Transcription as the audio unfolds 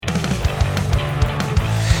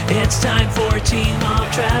It's time for Teen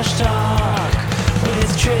Mom Trash Talk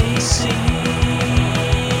with Tracy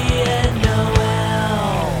and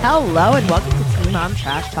Noelle. Hello and welcome to Teen Mom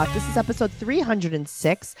Trash Talk. This is episode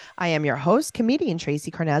 306. I am your host, comedian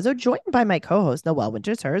Tracy Carnazzo, joined by my co-host, Noelle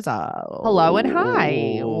Winters-Herzog. Hello and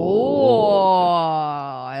hi. Oh,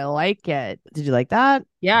 I like it. Did you like that?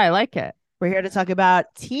 Yeah, I like it. We're here to talk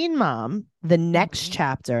about Teen Mom, the next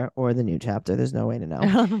chapter or the new chapter. There's no way to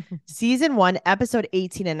know. Season 1, episode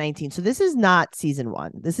 18 and 19. So this is not season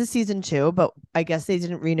 1. This is season 2, but I guess they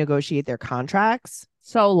didn't renegotiate their contracts.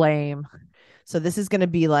 So lame. So this is going to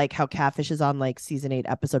be like how Catfish is on like season 8,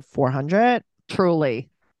 episode 400. Truly.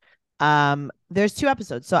 There's 2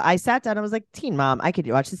 episodes. So I sat down and I was like, Teen Mom, I could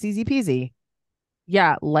watch this easy peasy.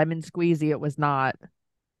 Yeah, lemon squeezy. It was not.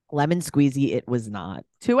 Lemon squeezy, it was not.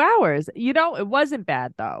 2 hours. You know, it wasn't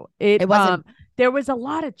bad though. It wasn't. There was a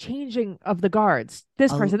lot of changing of the guards.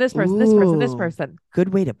 This Oh, person, this person, this person, this ooh. person.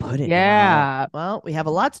 Good way to put it. Yeah. Well, we have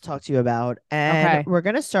a lot to talk to you about. And Okay. we're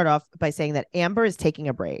going to start off by saying that Amber is taking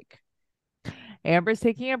a break. Amber's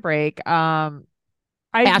taking a break. I'm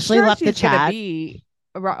Ashley sure left the she's gonna chat. be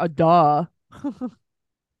duh.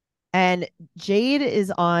 And Jade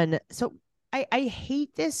is on. So I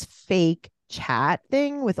hate this fake chat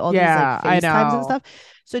thing with all Yeah, these like I FaceTimes and know. stuff.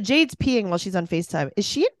 So Jade's peeing while she's on FaceTime. Is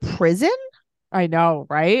she in prison? I know,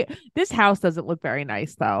 right? This house doesn't look very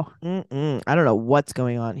nice though. I don't know what's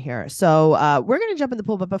going on here. So we're going to jump in the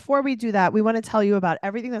pool. But before we do that, we want to tell you about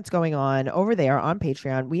everything that's going on over there on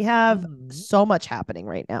Patreon. We have so much happening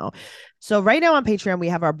right now. So right now on Patreon, we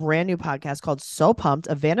have our brand new podcast called So Pumped,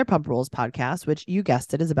 a Vanderpump Rules podcast, which you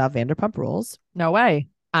guessed it is about Vanderpump Rules. No way.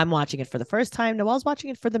 I'm watching it for the first time. Noelle's watching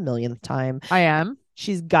it for the millionth time. I am.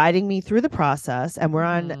 She's guiding me through the process, and we're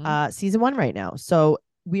on season 1 right now. So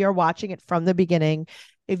we are watching it from the beginning.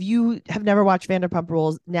 If you have never watched Vanderpump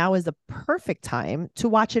Rules, now is the perfect time to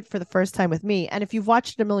watch it for the first time with me. And if you've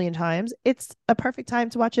watched it a million times, it's a perfect time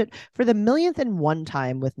to watch it for the millionth and one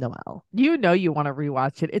time with Noelle. You know you want to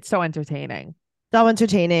rewatch it. It's so entertaining. So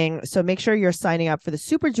entertaining. So make sure you're signing up for the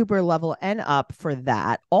super duper level and up for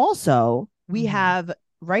that. Also, we have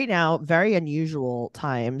right now very unusual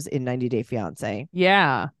times in 90 Day Fiancé.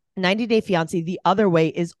 Yeah. 90 Day Fiancé The Other Way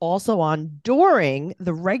is also on during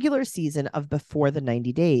the regular season of Before the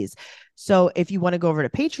 90 Days. So if you want to go over to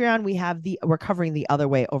Patreon, we're covering The Other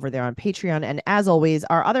Way over there on Patreon. And as always,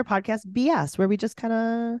 our other podcast, BS, where we just kind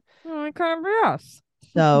of Yes.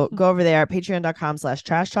 So go over there,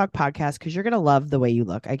 patreon.com/trash talk podcast, because you're going to love the way you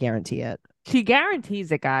look. I guarantee it. She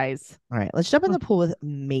guarantees it, guys. All right, let's jump in the pool with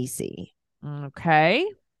Macy. Okay.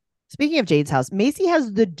 Speaking of Jade's house, Macy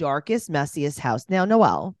has the darkest, messiest house. Now,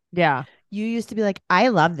 Noelle, Yeah. you used to be like, I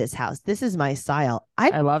love this house. This is my style.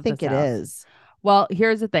 I love think this it house. is. Well,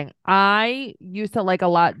 here's the thing. I used to like a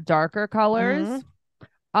lot darker colors.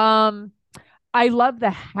 I love the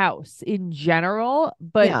house in general,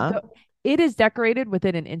 but it is decorated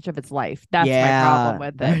within an inch of its life. That's my problem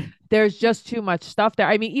with it. There's just too much stuff there.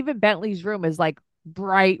 I mean, even Bentley's room is like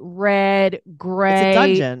bright red, gray. It's a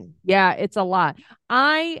dungeon. Yeah, it's a lot.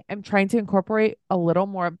 I am trying to incorporate a little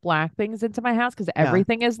more black things into my house because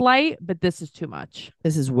everything is light, but this is too much.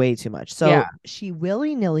 This is way too much. So she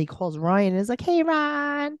willy-nilly calls Ryan and is like, hey,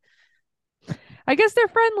 Ryan. I guess they're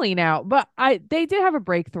friendly now, but they did have a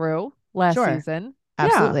breakthrough last season.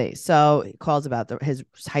 Absolutely. Yeah. So he calls about his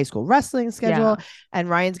high school wrestling schedule, and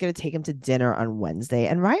Ryan's going to take him to dinner on Wednesday.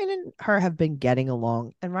 And Ryan and her have been getting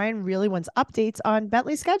along, and Ryan really wants updates on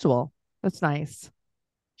Bentley's schedule. That's nice.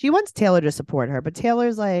 She wants Taylor to support her, but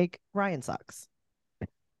Taylor's like, Ryan sucks.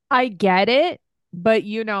 I get it, but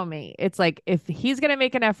you know me. It's like, if he's going to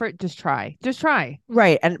make an effort, just try. Just try.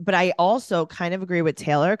 Right. But I also kind of agree with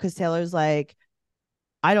Taylor, because Taylor's like,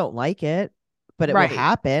 I don't like it, but it will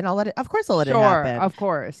happen. Of course I'll let it happen. Of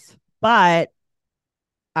course. But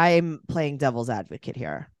I'm playing devil's advocate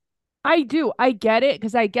here. I do. I get it,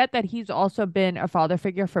 because I get that he's also been a father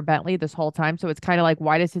figure for Bentley this whole time. So it's kind of like,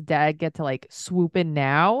 why does his dad get to like swoop in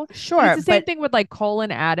now? Sure. It's the same thing with like Cole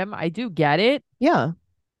and Adam. I do get it. Yeah.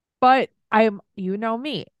 But you know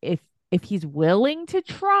me, if he's willing to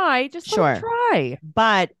try, just let him try.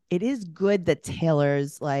 But it is good that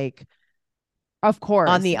Taylor's like, of course,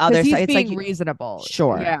 on the other side, it's being like reasonable.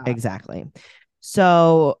 Sure. Yeah. Exactly.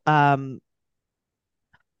 So, also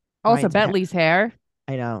Bentley's hair.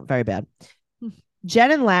 I know, very bad. Jen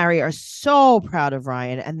and Larry are so proud of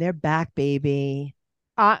Ryan, and they're back, baby.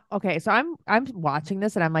 Okay, so I'm watching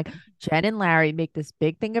this and I'm like, Jen and Larry make this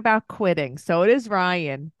big thing about quitting. So does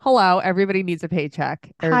Ryan. Hello, everybody needs a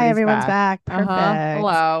paycheck. Hi, everyone's back. Perfect.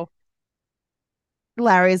 Hello.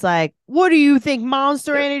 Larry's like, what do you think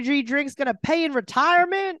Monster Energy drink's gonna pay in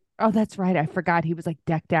retirement? Oh, that's right. I forgot he was like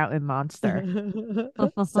decked out in Monster.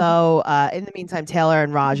 So in the meantime, Taylor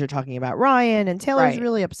and Raj are talking about Ryan, and Taylor's Right.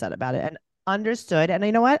 really upset about it and understood. And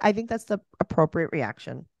you know what? I think that's the appropriate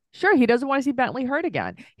reaction. Sure, he doesn't want to see Bentley hurt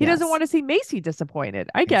again. He doesn't Yes. want to see Macy disappointed.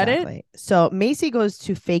 I get it. Exactly. So Macy goes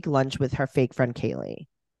to fake lunch with her fake friend Kaylee.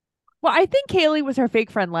 Well, I think Kaylee was her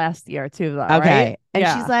fake friend last year too, though. Okay. Right? And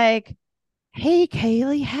Yeah. she's like, hey,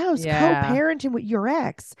 Kaylee, how's Yeah. co-parenting with your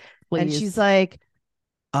ex? And Please. she's like,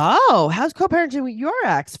 oh, how's co-parenting with your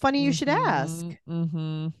ex? Funny you should ask.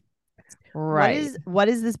 Mm-hmm. Right. What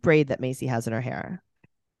is this braid that Macy has in her hair?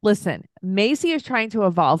 Listen, Macy is trying to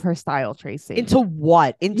evolve her style, Tracy. Into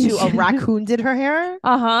what? Into a raccoon did her hair?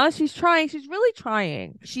 She's trying. She's really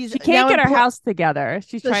trying. She She's can't get her house together.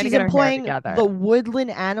 She's trying to she's get her hair employing together. the woodland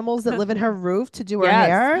animals that live in her roof to do her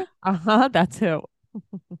hair. That too.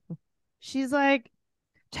 She's like,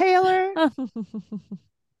 Taylor,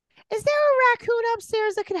 is there a raccoon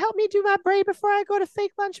upstairs that can help me do my braid before I go to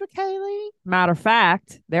fake lunch with Kaylee? Matter of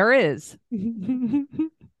fact, there is.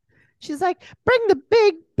 She's like, bring the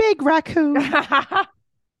big raccoon.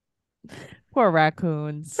 Poor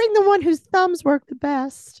raccoons. Bring the one whose thumbs work the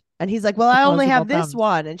best. And he's like, well, I only have this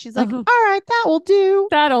one. And she's like, all right, that will do.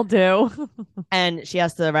 That'll do. And she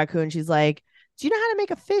asks the raccoon, she's like, do you know how to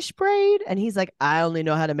make a fish braid? And he's like, I only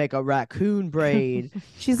know how to make a raccoon braid.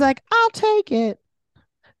 She's like, I'll take it.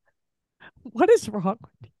 What is wrong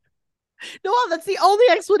with you? No, that's the only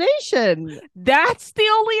explanation. That's the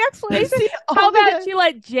only explanation. How about she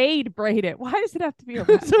let Jade braid it? Why does it have to be a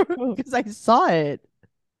raccoon? Because I saw it.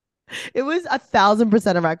 It was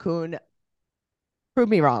 1,000% a raccoon. Prove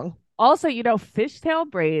me wrong. Also, fishtail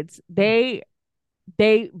braids, they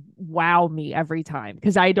wow me every time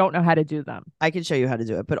because I don't know how to do them. I can show you how to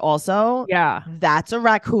do it, but also, yeah, that's a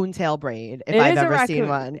raccoon tail braid if I've ever seen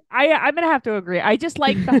one. I'm gonna have to agree. I just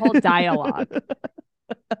like the whole dialogue.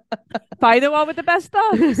 Find the one with the best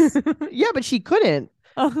thumbs. Yeah, but she couldn't.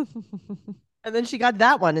 And then she got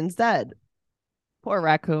that one instead. Poor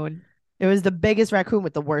raccoon. It was the biggest raccoon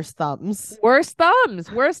with the worst thumbs. Worst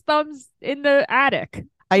thumbs in the attic.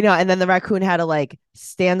 I know. And then the raccoon had to like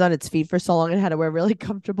stand on its feet for so long and had to wear really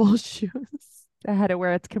comfortable shoes. It had to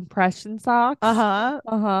wear its compression socks. And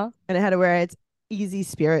it had to wear its easy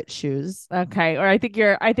spirit shoes. Okay. Or I think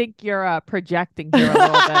you're projecting here a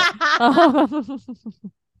little bit.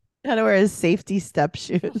 Had to wear his safety step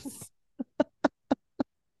shoes.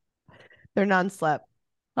 They're non-slip.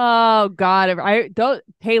 Oh God!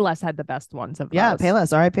 Payless had the best ones of those. Yeah,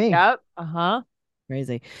 Payless, R.I.P. Yep.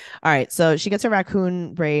 Crazy. All right, so she gets a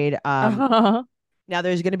raccoon braid. Now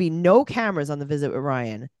there's going to be no cameras on the visit with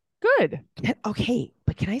Ryan. Good. Okay,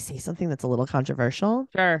 but can I say something that's a little controversial?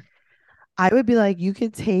 Sure. I would be like, you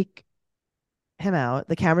could take him out.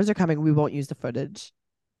 The cameras are coming. We won't use the footage.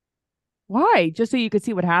 Why? Just so you could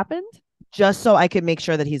see what happened? Just so I could make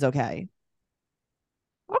sure that he's okay.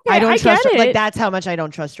 Okay, I don't trust get it. Like, that's how much I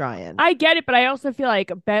don't trust Ryan. I get it, but I also feel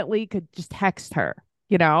like Bentley could just text her,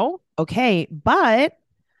 Okay, but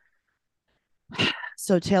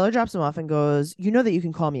so Taylor drops him off and goes, you know that you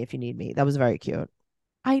can call me if you need me. That was very cute.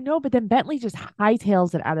 I know, but then Bentley just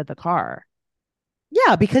hightails it out of the car.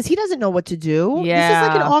 Yeah, because he doesn't know what to do. Yeah. This is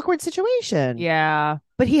like an awkward situation. Yeah.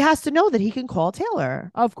 But he has to know that he can call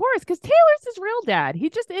Taylor. Of course, because Taylor's his real dad. He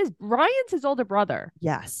just is. Ryan's his older brother.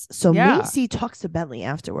 Yes. So Yeah. Macy talks to Bentley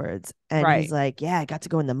afterwards. And Right. he's like, yeah, I got to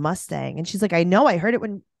go in the Mustang. And she's like, I know. I heard it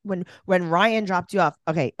when Ryan dropped you off.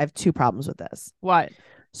 Okay, I have two problems with this. What?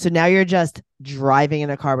 So now you're just driving in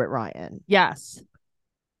a car with Ryan. Yes.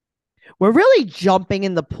 We're really jumping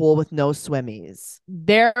in the pool with no swimmies.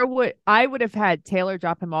 I would have had Taylor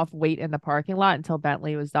drop him off, wait in the parking lot until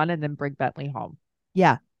Bentley was done, and then bring Bentley home.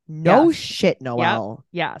 Yeah. No Yes. shit, Noelle.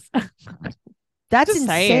 Yes. That's Just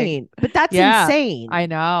insane. saying. But that's Yeah. insane. I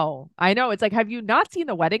know. It's like, have you not seen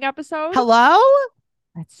the wedding episode? Hello?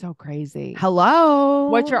 That's so crazy. Hello?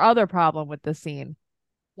 What's your other problem with the scene?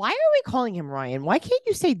 Why are we calling him Ryan? Why can't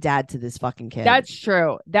you say dad to this fucking kid? That's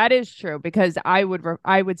true. That is true because I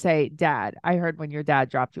would say dad. I heard when your dad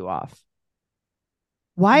dropped you off.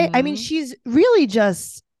 Why? I mean, she's really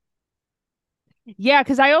just. Yeah,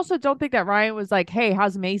 because I also don't think that Ryan was like, hey,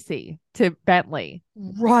 how's Macy to Bentley?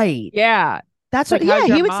 Right. Yeah. That's Like, what. Yeah, how's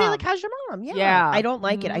your he would say mom? like, "How's your mom?" Yeah. Yeah. I don't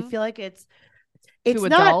like it. I Mhm. feel like it's Too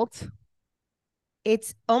not. adult.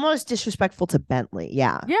 It's almost disrespectful to Bentley.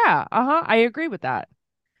 Yeah. Yeah. I agree with that.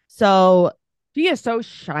 So She is so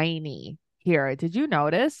shiny here. Did you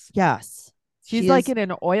notice? yes, She's she like is- in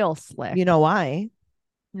an oil slick. You know why?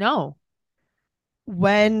 No.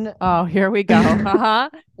 When Oh, here we go.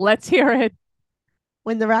 Let's hear it.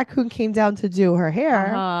 when the raccoon came down to do her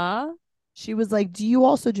hair, she was like, do you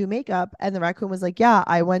also do makeup? And the raccoon was like, yeah,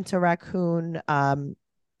 I went to Racoon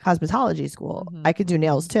cosmetology school. I could do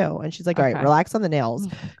nails too. And she's like, all right, relax on the nails.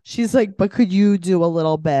 She's like, but could you do a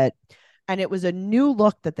little bit? And it was a new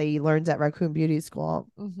look that they learned at Racoon Beauty School.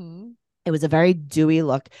 It was a very dewy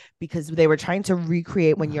look because they were trying to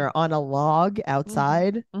recreate when you're on a log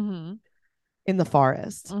outside in the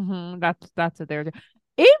forest. That's what they're doing.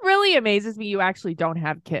 It really amazes me you actually don't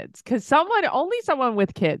have kids, because only someone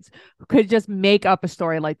with kids could just make up a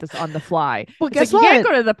story like this on the fly. Well, it's guess like, what? you can't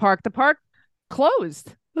go to the park. The park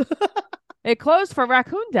closed. It closed for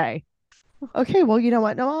Raccoon Day. Okay, well, you know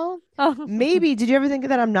what, Noelle? Maybe, did you ever think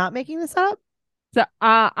that I'm not making this up? So,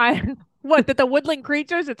 that the woodland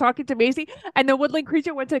creatures are talking to Macy and the woodland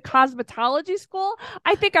creature went to cosmetology school?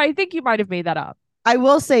 I think you might have made that up. I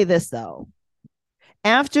will say this, though.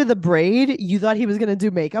 After the braid, you thought he was going to do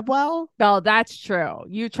makeup well? No, that's true.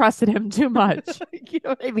 You trusted him too much. You know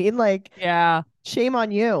what I mean? Like, yeah. Shame on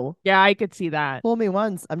you. Yeah, I could see that. Fool me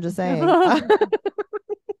once. I'm just saying.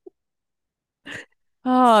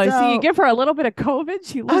 So you give her a little bit of COVID,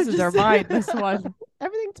 she loses her mind. This one.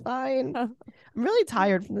 Everything's fine. I'm really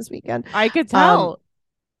tired from this weekend. I could tell.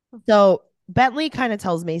 So Bentley kind of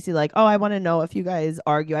tells Macy, like, oh, I want to know if you guys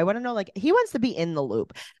argue. I want to know, like, he wants to be in the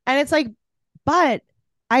loop. And it's like, but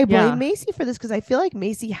I blame Macy for this because I feel like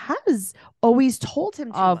Macy has always told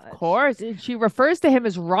him too much. Of course. She refers to him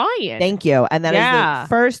as Ryan. Thank you. And that is the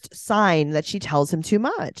first sign that she tells him too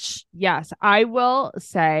much. Yes. I will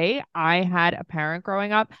say I had a parent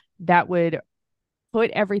growing up that would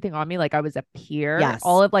put everything on me like I was a peer. Yes.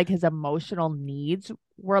 All of like his emotional needs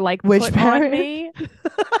were like Which put parent? on me.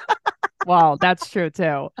 Well, that's true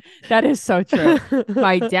too. That is so true.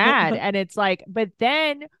 My dad. And it's like, but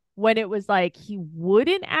then when it was like he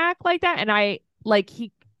wouldn't act like that, and I like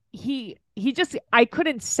he just, I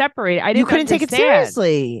couldn't separate it. I didn't. You couldn't take it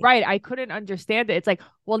seriously, right? I couldn't understand it. It's like,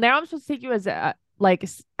 well, now I'm supposed to take you as a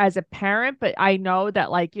parent, but I know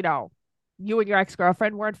that, like, you know, you and your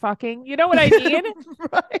ex-girlfriend weren't fucking. You know what I mean?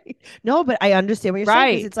 Right. No, but I understand what you're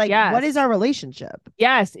saying. It's like, what is our relationship?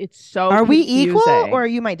 Yes, it's so. Are we confusing. equal, or are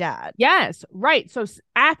you my dad? Yes, right. So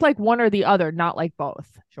act like one or the other, not like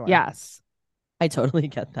both. Sure. Yes. I totally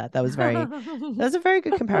get that. That was a very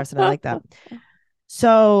good comparison. I like that.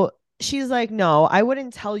 So she's like, no, I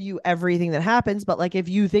wouldn't tell you everything that happens, but like, if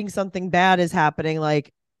you think something bad is happening,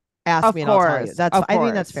 like, ask me and I'll tell you. I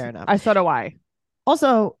think that's fair enough. So do I.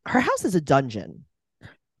 Also, her house is a dungeon.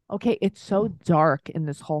 Okay, it's so dark in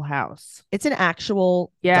this whole house. It's an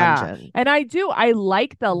actual dungeon. And I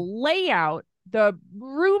like the layout, the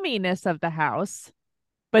roominess of the house.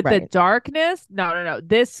 But the darkness, no.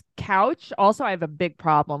 This couch, also, I have a big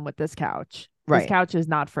problem with this couch. This couch is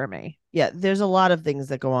not for me. Yeah, there's a lot of things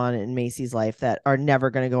that go on in Macy's life that are never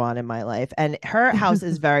going to go on in my life. And her house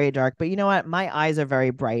is very dark. But you know what? My eyes are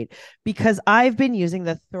very bright because I've been using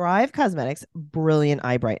the Thrive Cosmetics Brilliant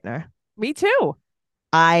Eye Brightener. Me too.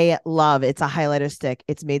 I love it's a highlighter stick.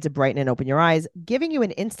 It's made to brighten and open your eyes, giving you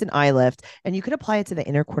an instant eye lift. And you could apply it to the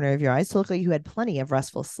inner corner of your eyes to look like you had plenty of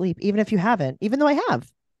restful sleep, even if you haven't, even though I have.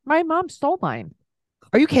 My mom stole mine.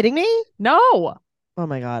 Are you kidding me? No. Oh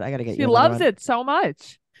my God. I got to get you. She loves it so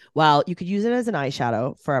much. Well, you could use it as an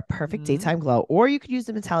eyeshadow for a perfect daytime glow, or you could use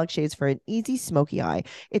the metallic shades for an easy smoky eye.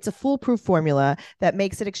 It's a foolproof formula that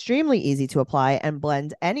makes it extremely easy to apply and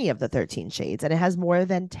blend any of the 13 shades. And it has more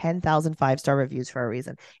than 10,000 5-star reviews for a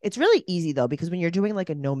reason. It's really easy though, because when you're doing like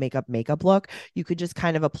a no makeup look, you could just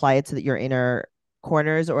kind of apply it to your inner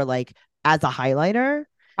corners or like as a highlighter.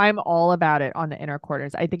 I'm all about it on the inner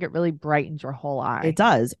corners. I think it really brightens your whole eye. It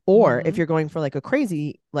does. Or if you're going for like a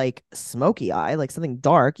crazy, like smoky eye, like something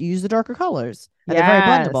dark, you use the darker colors. And they're very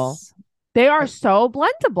blendable. They are so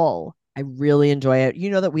blendable. I really enjoy it. You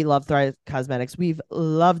know that we love Thrive Cosmetics. We've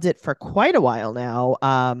loved it for quite a while now.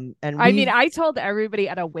 And I mean, I told everybody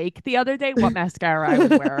at a wake the other day what mascara I was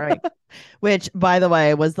wearing. Which, by the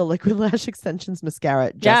way, was the Liquid Lash Extensions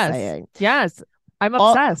mascara. Just saying. Yes. I'm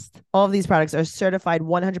obsessed. All of these products are certified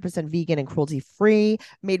 100% vegan and cruelty-free,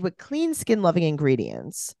 made with clean, skin-loving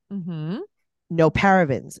ingredients. No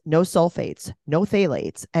parabens, no sulfates, no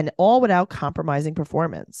phthalates, and all without compromising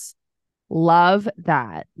performance. Love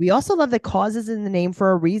that. We also love that cause is in the name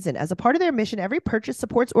for a reason. As a part of their mission, every purchase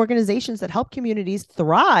supports organizations that help communities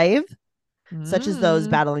thrive, such as those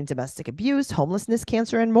battling domestic abuse, homelessness,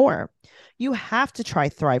 cancer, and more. You have to try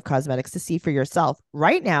Thrive Cosmetics to see for yourself.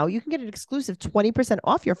 Right now, you can get an exclusive 20%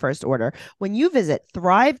 off your first order when you visit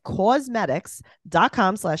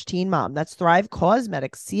thrivecosmetics.com/teenmom. That's Thrive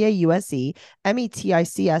Cosmetics,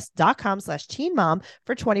 CAUSEMETICS.com/teenmom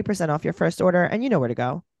for 20% off your first order. And you know where to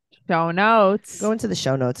go. Show notes. Go into the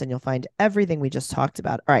show notes and you'll find everything we just talked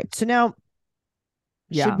about. All right. So now,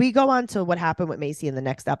 Yeah. should we go on to what happened with Macy in the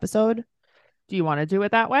next episode? Do you want to do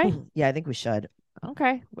it that way? Yeah, I think we should.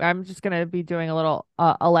 Okay. I'm just going to be doing a little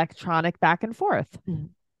electronic back and forth.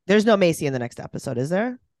 There's no Macy in the next episode, is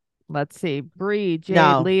there? Let's see. Bree, Jade,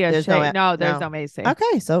 No, Leah, there's Shay. no- There's no. no Macy.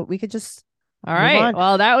 Okay, so we could just All move right. on.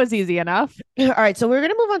 Well, that was easy enough. All right, so we're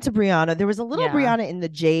gonna move on to Brianna. There was a little Yeah. Brianna in the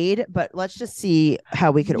Jade, but let's just see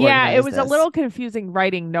how we could Yeah, organize it was a this. little confusing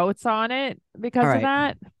writing notes on it because All of right.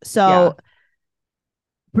 that. So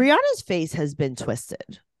Brianna's face has been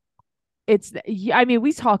twisted. I mean,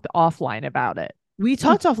 we talked offline about it. We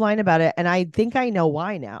talked offline about it, and I think I know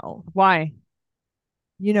why now. Why?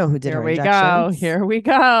 You know who did Here her we go. injections. Here we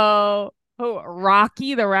go. Oh,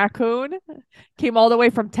 Rocky the raccoon came all the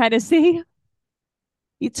way from Tennessee.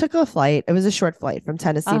 He took a flight. It was a short flight from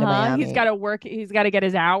Tennessee to Miami. He's got to work. He's got to get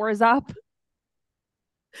his hours up.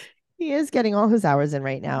 He is getting all his hours in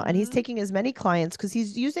right now, and he's Mhm. taking as many clients because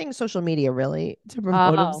he's using social media really to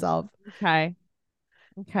promote Oh. himself. Okay.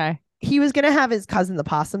 He was gonna have his cousin the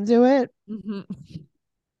possum do it Mhm.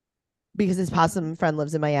 because his possum friend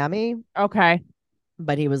lives in Miami. Okay.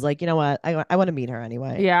 But he was like, you know what? I want to meet her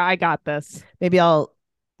anyway. Yeah, I got this. Maybe I'll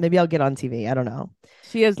get on TV. I don't know.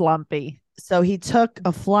 She is lumpy. So he took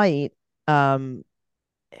a flight.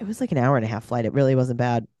 It was like an hour and a half flight. It really wasn't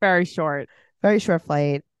bad. Very short. Very short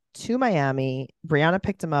flight to Miami. Brianna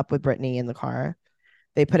picked him up with Brittany in the car.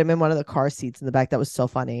 They put him in one of the car seats in the back. That was so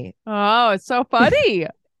funny. Oh, it's so funny.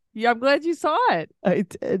 Yeah, I'm glad you saw it. I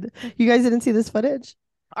did. You guys didn't see this footage?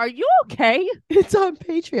 Are you okay? It's on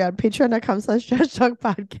Patreon, patreon.com/trash talk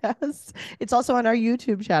podcast. It's also on our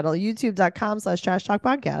YouTube channel, youtube.com/trash talk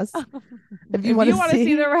podcast. If you want to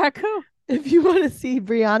see the raccoon. If you want to see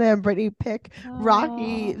Brianna and Brittany pick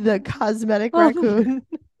Rocky, the cosmetic raccoon.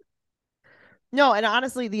 No, and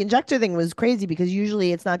honestly, the injector thing was crazy because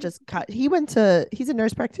usually it's not just he's a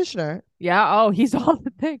nurse practitioner. Yeah. Oh, he's all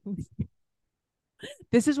the things.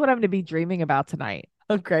 This is what I'm going to be dreaming about tonight.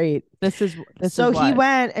 Oh, great. So he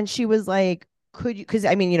went and she was like, could you, because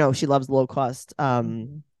I mean, you know, she loves low cost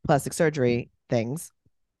plastic surgery things.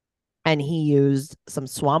 And he used some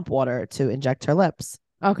swamp water to inject her lips.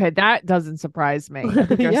 Okay, that doesn't surprise me. I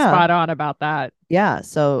think you're spot on about that. Yeah.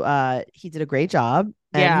 So he did a great job.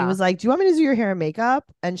 And he was like, do you want me to do your hair and makeup?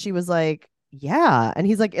 And she was like, yeah. And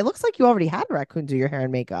he's like, it looks like you already had Racoon do your hair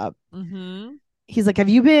and makeup. Mm-hmm. He's like, have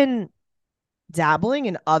you been dabbling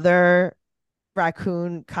in other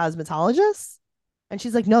Racoon cosmetologists? And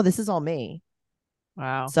she's like, no, this is all me.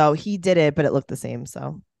 Wow. So he did it, but it looked the same.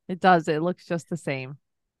 So it does. It looks just the same.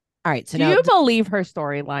 All right. So do you believe her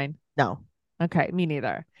storyline? No. Okay, me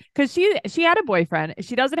neither. Because she had a boyfriend.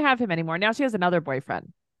 She doesn't have him anymore. Now she has another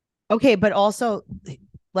boyfriend. Okay, but also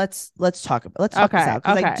let's talk this out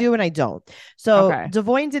because I do and I don't. So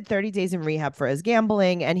Devoyne did 30 days in rehab for his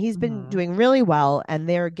gambling, and he's been doing really well, and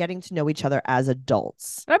they're getting to know each other as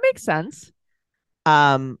adults. That makes sense.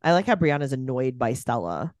 I like how Brianna's annoyed by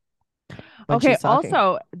Stella. Okay,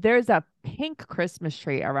 also there's a pink Christmas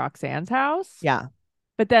tree at Roxanne's house. Yeah.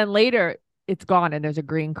 But then later it's gone and there's a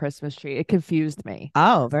green Christmas tree. It confused me.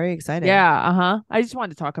 Oh, very exciting. Yeah, I just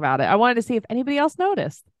wanted to talk about it. I wanted to see if anybody else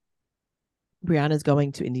noticed. Brianna's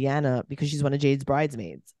going to Indiana because she's one of Jade's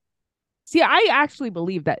bridesmaids. See, I actually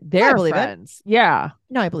believe that they're friends. Yeah.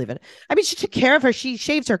 No, I believe it. I mean, she took care of her. She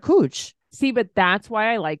shaves her cooch. See, but that's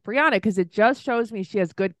why I like Brianna, because it just shows me she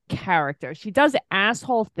has good character. She does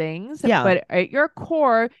asshole things, but at your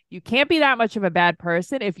core, you can't be that much of a bad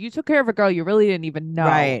person. If you took care of a girl you really didn't even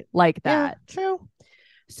know, like that. Yeah, true.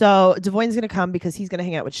 So Devoyne's going to come because he's going to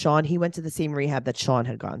hang out with Sean. He went to the same rehab that Sean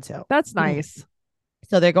had gone to. That's nice.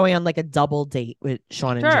 So they're going on like a double date with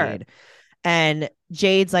Sean and Jade. And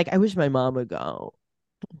Jade's like, I wish my mom would go.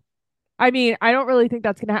 I mean, I don't really think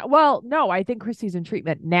that's going to happen. Well, no, I think Christy's in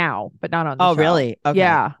treatment now, but not on the show. Oh, really? Okay.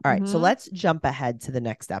 Yeah. All right. So let's jump ahead to the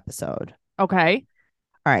next episode. Okay.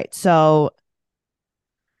 All right. So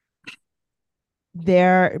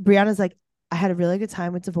Brianna's like, I had a really good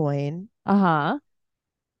time with Devoyne. Uh-huh.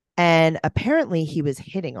 And apparently he was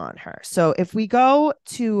hitting on her. So if we go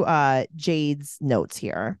to Jade's notes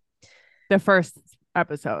here. The first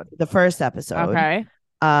episode. Okay.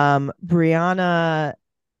 Brianna,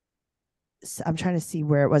 I'm trying to see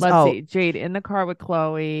where it was. Let's see. Jade in the car with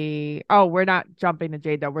Chloe. Oh, we're not jumping to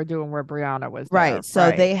Jade though. We're doing where Brianna was there. Right.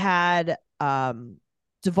 So they had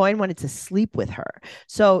Devoyne wanted to sleep with her.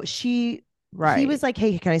 So he was like,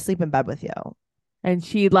 hey, can I sleep in bed with you? And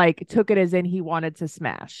she like took it as in he wanted to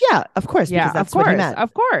smash. Yeah, of course. Because that's what he meant.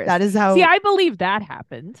 Of course. That is how. See, I believe that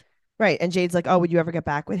happened. Right. And Jade's like, oh, would you ever get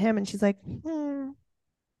back with him? And she's like,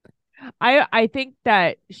 I think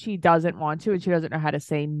that she doesn't want to and she doesn't know how to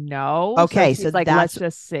say no. Okay, So she's so like, let's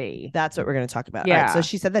just see. that's what we're going to talk about. All right. So Yeah.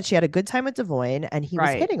 she said that she had a good time with Devoyne and he was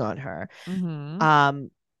Right. hitting on her. Mm-hmm.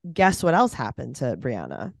 Guess what else happened to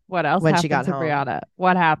Brianna What else when she happened got to home? Brianna?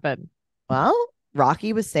 What happened? Well,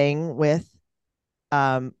 Rocky was staying with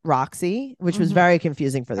Roxy, which was Mhm. very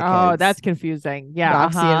confusing for the Oh, kids. that's confusing. Yeah.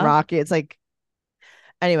 Roxy and Uh-huh. Rocky. It's like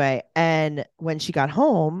anyway, and when she got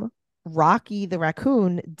home, Rocky the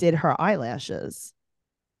raccoon did her eyelashes.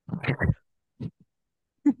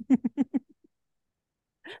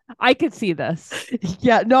 I could see this.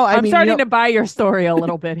 Yeah, no, I I'm mean, starting to buy your story a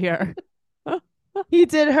little bit here. he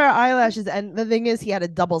did her eyelashes, and the thing is, he had a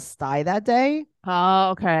double sty that day.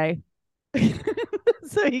 Oh, okay.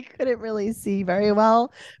 So he couldn't really see very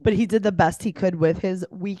well, but he did the best he could with his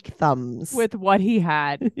weak thumbs. With what he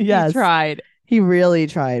had. Yes. He tried. He really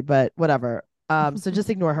tried, but whatever. So just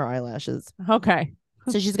ignore her eyelashes. Okay.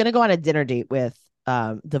 So she's gonna go on a dinner date with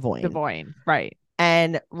Devoyne. Devoyne. Right.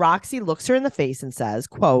 And Roxy looks her in the face and says,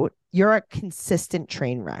 quote, "You're a consistent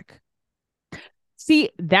train wreck."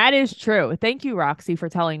 See, that is true. Thank you, Roxy, for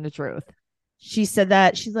telling the truth. She said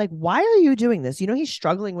that. She's like, "Why are you doing this? You know, he's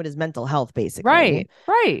struggling with his mental health, basically." Right.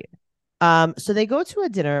 Right. So they go to a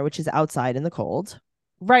dinner, which is outside in the cold.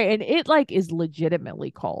 Right. And it like is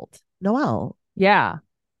legitimately cold. Noelle, Yeah.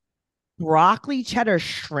 broccoli cheddar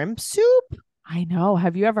shrimp soup? I know.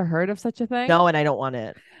 Have you ever heard of such a thing? No, and I don't want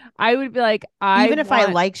it. I would be like, Even if I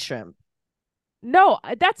like shrimp. No,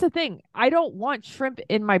 that's the thing. I don't want shrimp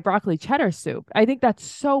in my broccoli cheddar soup. I think that's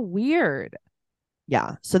so weird.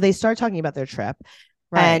 Yeah. So they start talking about their trip.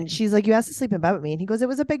 Right. And she's like, "You asked to sleep in bed with me." And he goes, "It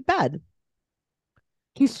was a big bed."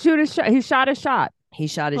 He shot his shot. He shot his shot. He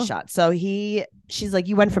shot his shot. So she's like,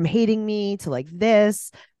 "You went from hating me to like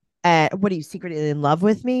this. What are you secretly in love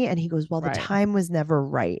with me?" And he goes, "Well, the time was never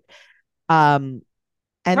right."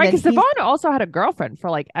 And right, because Devon also had a girlfriend for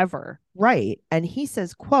like ever. Right. And he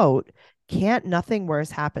says, quote, "Can't nothing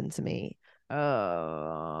worse happen to me."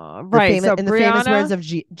 Right. So in Brianna, the famous words of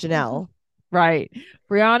Janelle. Right.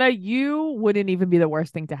 Brianna, you wouldn't even be the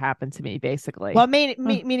worst thing to happen to me, basically. Well,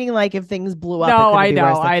 meaning like if things blew up. No, I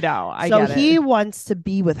know. So he wants to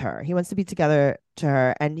be with her. He wants to be together to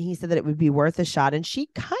her. And he said that it would be worth a shot. And she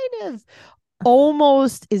kind of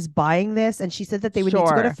almost is buying this. And she said that they would need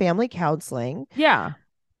to go to family counseling. Yeah.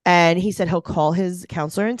 And he said he'll call his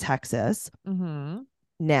counselor in Texas. Mm-hmm.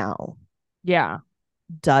 Now. Yeah.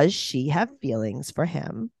 Does she have feelings for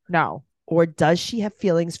him? No. Or does she have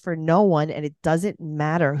feelings for no one? And it doesn't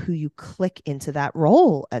matter who you click into that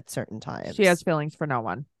role at certain times. She has feelings for no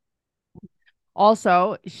one.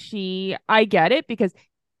 Also, I get it, because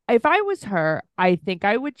if I was her, I think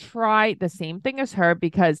I would try the same thing as her,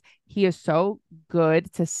 because he is so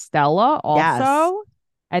good to Stella also. Yes.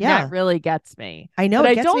 And that really gets me. I know, but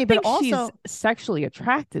it I gets don't me, think but also she's sexually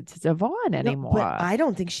attracted to Devon anymore. But I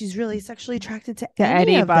don't think she's really sexually attracted to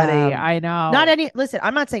anybody. I know. Not any. Listen,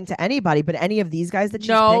 I'm not saying to anybody, but any of these guys that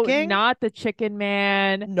she's picking. Not the Chicken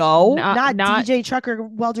Man. No, not DJ Trucker,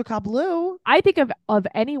 Welder Cop Blue. I think of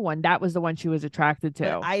anyone, that was the one she was attracted to.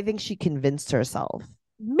 But I think she convinced herself.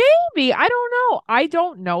 Maybe. I don't know. I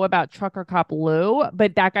don't know about Trucker Cop Lou,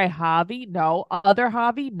 but that guy Javi, no. Other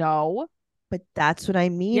Javi, no. But that's what I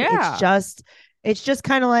mean. Yeah. It's just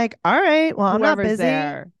kind of like, all right, well, whoever's I'm not busy.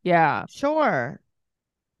 There. Yeah. Sure.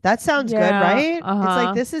 That sounds good, right? It's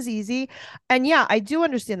like, this is easy. And yeah, I do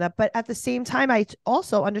understand that. But at the same time, I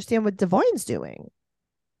also understand what Devoyne's doing.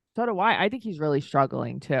 So do I. I think he's really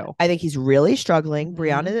struggling too. I think he's really struggling. Mm-hmm.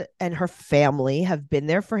 Brianna and her family have been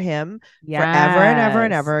there for him forever and ever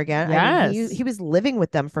and ever again. Yes. I mean, he was living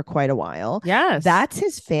with them for quite a while. Yes. That's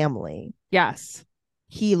his family. Yes.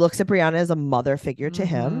 He looks at Brianna as a mother figure to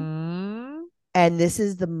him. And this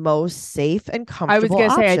is the most safe and comfortable I was going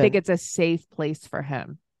to say, I think it's a safe place for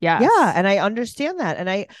him. Yes. Yeah. And I understand that. And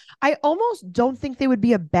I almost don't think they would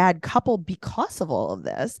be a bad couple because of all of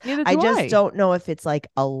this. I just don't know if it's like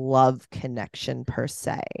a love connection per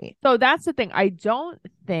se. So that's the thing. I don't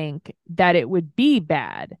think that it would be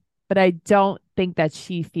bad, but I don't think that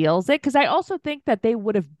she feels it. Because I also think that they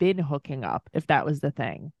would have been hooking up if that was the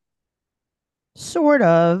thing. Sort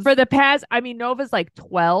of. For the past, I mean, Nova's like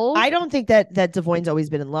 12. I don't think that Devoyne's always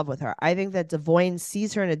been in love with her. I think that Devoyne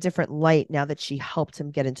sees her in a different light now that she helped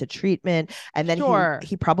him get into treatment. And then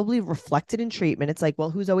he probably reflected in treatment. It's like, well,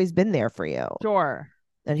 who's always been there for you? Sure.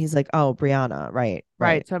 And he's like, oh, Brianna.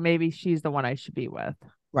 Right. So maybe she's the one I should be with.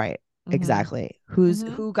 Right. Mm-hmm. Exactly.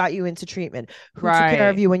 Who got you into treatment? Who took care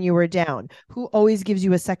of you when you were down? Who always gives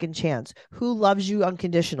you a second chance? Who loves you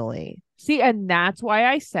unconditionally? See, and that's why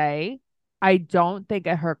I say I don't think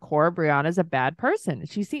at her core Brianna's a bad person.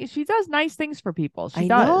 She does nice things for people. She I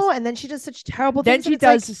does. know, and then she does such terrible Then things. she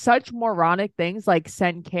does such moronic things like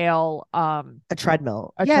send Kale a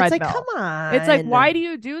treadmill. a Yeah, treadmill. it's like, come on. It's like, why do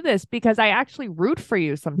you do this? Because I actually root for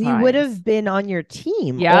you sometimes. We would have been on your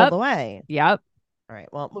team all the way. Yep. All right.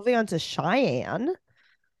 Well, moving on to Cheyenne.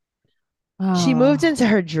 She moved into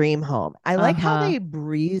her dream home. I like how they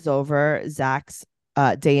breeze over Zach's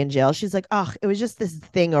day in jail. She's like, oh, it was just this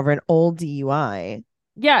thing over an old DUI.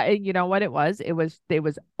 Yeah, you know what it was? It was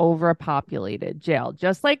overpopulated jail.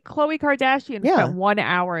 Just like Khloe Kardashian spent 1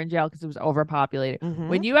 hour in jail because it was overpopulated.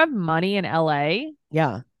 When you have money in LA,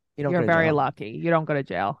 you're very lucky. You don't go to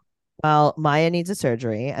jail. Well, Maya needs a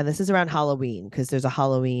surgery, and this is around Halloween because there's a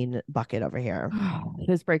Halloween bucket over here.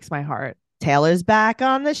 This breaks my heart. Taylor's back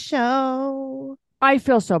on the show. I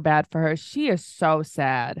feel so bad for her. She is so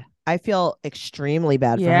sad. I feel extremely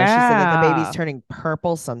bad for her. She said that the baby's turning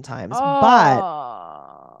purple sometimes.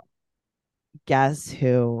 But guess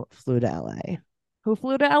who flew to LA? Who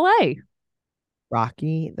flew to LA?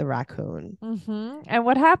 Rocky the Racoon. And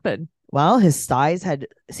what happened? Well, his thighs had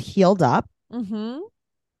healed up.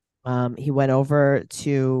 He went over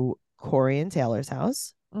to Corey and Taylor's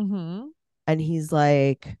house. And he's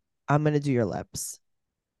like, I'm going to do your lips.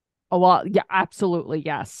 Oh, well, yeah, absolutely.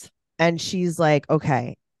 Yes. And she's like,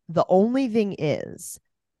 okay, the only thing is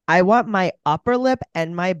I want my upper lip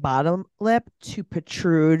and my bottom lip to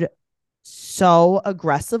protrude so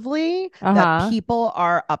aggressively that people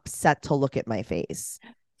are upset to look at my face.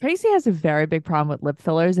 Tracy has a very big problem with lip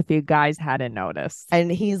fillers, if you guys hadn't noticed. And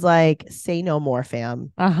he's like, say no more,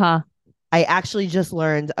 fam. I actually just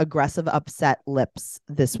learned aggressive upset lips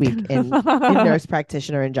this week in nurse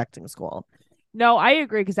practitioner injecting school. No, I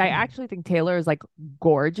agree because I actually think Taylor is like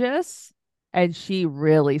gorgeous and she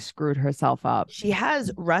really screwed herself up. She has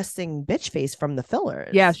resting bitch face from the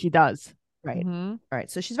fillers. Yeah, she does. Right. All right.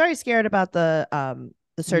 So she's very scared about the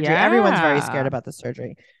surgery. Yeah. Everyone's very scared about the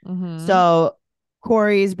surgery. So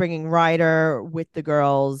Corey's bringing Ryder with the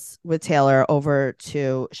girls with Taylor over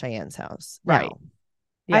to Cheyenne's house. Right.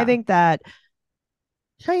 Now, I think that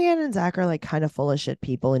Cheyenne and Zach are like kind of full of shit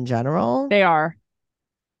people in general. They are.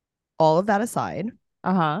 All of that aside.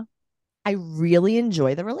 I really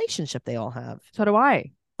enjoy the relationship they all have. So do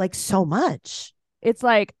I. Like so much. It's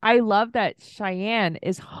like, I love that Cheyenne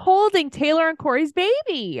is holding Taylor and Corey's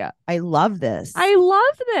baby. I love this. I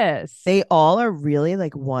love this. They all are really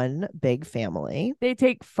like one big family. They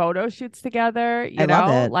take photo shoots together. You know?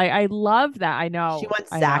 Love it. Like, I love that. I know. She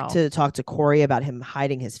wants Zach to talk to Corey about him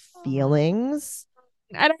hiding his feelings.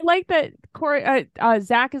 And I like that Corey,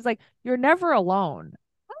 Zach is like, you're never alone.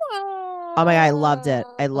 Oh my God, I loved it.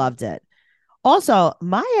 I loved it. Also,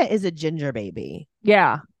 Maya is a ginger baby.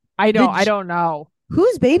 Yeah, I know. I don't know.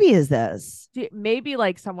 Whose baby is this? Maybe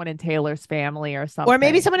like someone in Taylor's family or something. Or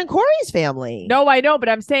maybe someone in Corey's family. No, I know, but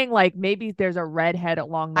I'm saying like maybe there's a redhead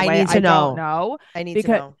along the way. I don't know. I need to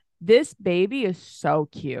know. This baby is so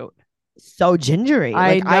cute. So gingery.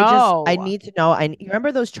 Like, I need to know. You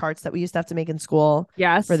remember those charts that we used to have to make in school?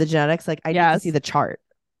 Yes. For the genetics? Like I need to see the chart.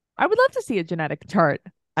 I would love to see a genetic chart.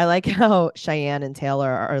 I like how Cheyenne and Taylor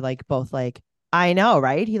are like both like, I know,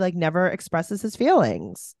 right? He like never expresses his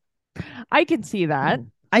feelings. I can see that.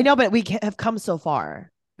 I know, but we have come so far.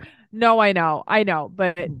 No, I know.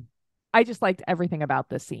 But I just liked everything about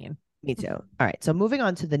this scene. Me too. All right. So moving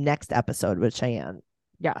on to the next episode with Cheyenne.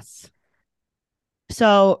 Yes.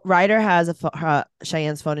 So Ryder has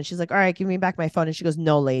Cheyenne's phone and she's like, all right, give me back my phone. And she goes,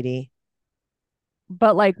 no, lady.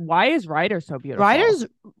 But like, why is Ryder so beautiful? Ryder's,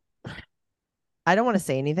 I don't want to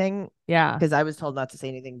say anything. Yeah. Because I was told not to say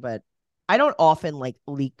anything, but I don't often like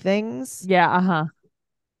leak things. Yeah.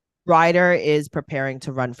 Ryder is preparing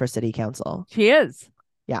to run for city council. She is.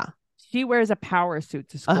 Yeah. She wears a power suit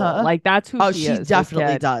to school. Like that's who she is. She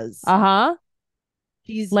definitely does.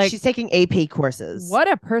 She's taking AP courses. What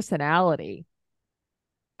a personality.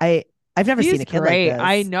 I've never seen a kid like this.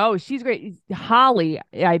 I know. She's great. Holly,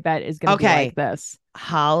 I bet, is going to be like this.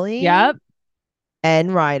 Holly. Yep.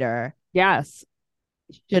 And Ryder. Yes.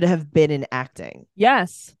 Should have been in acting.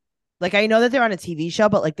 Yes. Like, I know that they're on a TV show,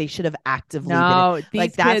 but like they should have actively been.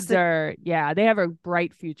 These kids are, they have a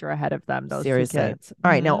bright future ahead of them. Those two kids. All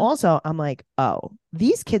right. Now, also, I'm like, oh,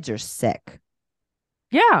 these kids are sick.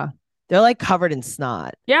 Yeah. They're like covered in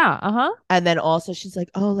snot. Yeah. And then also she's like,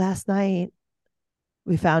 oh, last night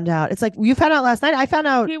we found out. It's like, you found out last night. I found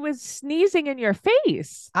out. He was sneezing in your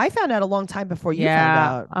face. I found out a long time before you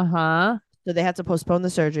found out. So they had to postpone the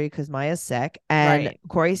surgery because Maya's sick. And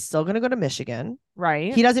Corey's still going to go to Michigan.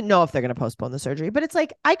 Right. He doesn't know if they're going to postpone the surgery. But it's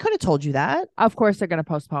like, I could have told you that. Of course they're going to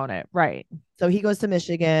postpone it. Right. So he goes to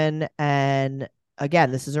Michigan and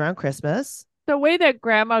again, this is around Christmas. The way that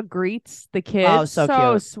grandma greets the kids, Oh, so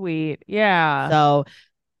cute. sweet. Yeah. So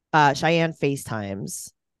Cheyenne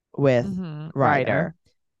FaceTimes with Ryder. Ryder.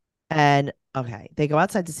 And okay, they go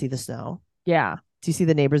outside to see the snow. Yeah. Do you see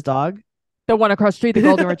the neighbor's dog? The one across the street, the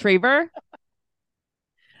golden retriever.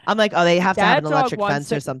 I'm like, oh, they have to have an That electric dog fence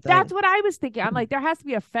wants or to- something. That's what I was thinking. I'm like, there has to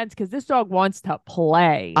be a fence because this dog wants to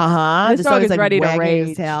play. Uh-huh. This dog is like ready to wagging his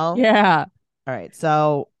rage. tail. Yeah. All right.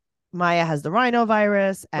 So Maya has the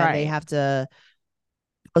rhinovirus and they Right. have to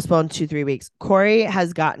postpone 2-3 weeks. Corey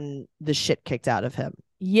has gotten the shit kicked out of him.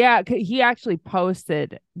 Yeah, he actually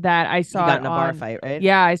posted that. I He saw got it in a on bar fight, right?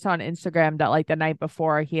 Yeah, I saw on Instagram that like the night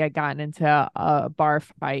before he had gotten into a bar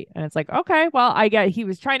fight, and it's like, okay, well, I get he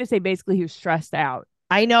was trying to say basically he was stressed out.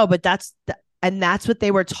 I know, but that's what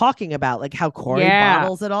they were talking about, like how Corey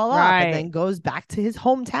bottles it all up and then goes back to his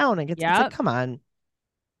hometown and gets it's like, come on.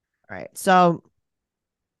 All right. So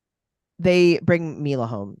they bring Mila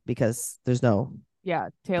home because there's no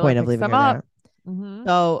Taylor point of picks leaving them her up. there. Mm-hmm.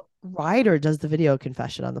 So Ryder does the video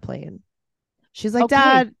confession on the plane. She's like,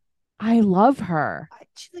 Dad, I love her.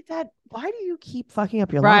 She's like, Dad, why do you keep fucking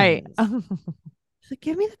up your Right. lines? She's like,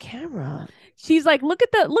 give me the camera. She's like, look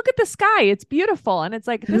at the sky. It's beautiful. And it's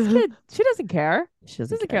like, this kid, she doesn't care. She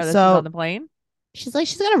doesn't care that she's So on the plane. she's like,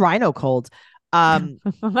 she's got a rhino cold.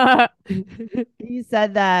 He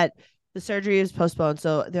said that the surgery is postponed.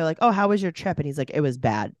 So they're like, oh, how was your trip? And he's like, it was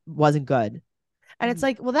bad. Wasn't good. And it's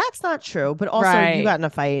like, well, that's not true. But also you got in a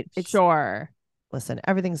fight. Sure. Listen,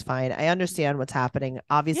 everything's fine. I understand what's happening.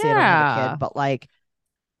 Obviously, I don't have a kid, but like,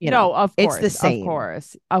 you know, of course. It's the same.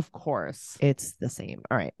 Of course. It's the same.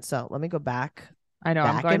 All right. So let me go back. I know.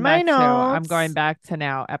 I'm going back to I'm going back to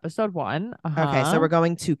now episode 1. Okay. So we're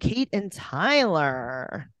going to Kate and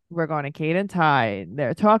Tyler. We're going to Kate and Ty.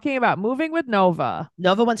 They're talking about moving with Nova.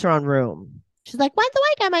 Nova wants her own room. She's like, when do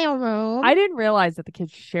I get my own room? I didn't realize that the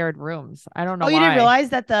kids shared rooms. I don't know why. You didn't realize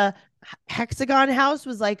that the hexagon house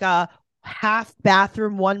was like a half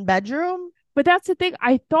bathroom, 1 bedroom? But that's the thing.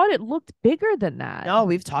 I thought it looked bigger than that. No,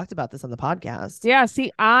 we've talked about this on the podcast. Yeah.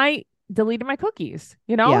 See, I deleted my cookies.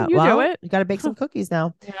 You know, you do it. You got to bake some cookies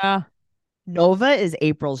now. Yeah. Nova is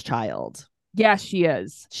April's child. Yeah, she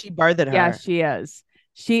is. She birthed her. Yeah, she is.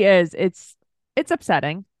 She is. It's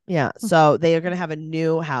upsetting. Yeah. So they are going to have a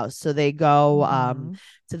new house. So they go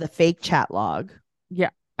to the fake chat log. Yeah.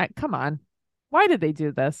 Come on. Why did they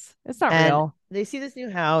do this? It's not real. They see this new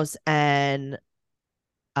house and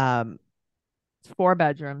it's 4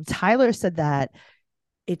 bedrooms. Tyler said that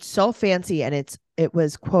it's so fancy and it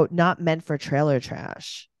was, quote, not meant for trailer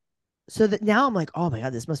trash. So that now I'm like, oh my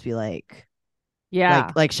God, this must be like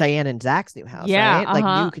like Cheyenne and Zach's new house, right?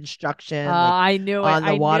 Like new construction. I knew it. On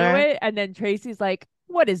the water. I knew it. And then Tracy's like,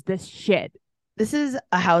 what is this shit? This is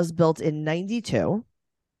a house built in 92.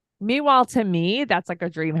 Meanwhile, to me, that's like a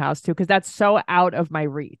dream house too, because that's so out of my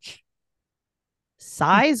reach.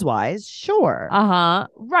 Size-wise, sure.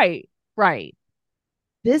 Right.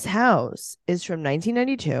 This house is from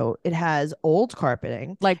 1992. It has old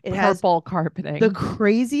carpeting. Like it purple carpeting. The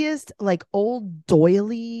craziest, like old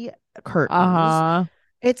doily curtains.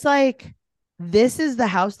 It's like, this is the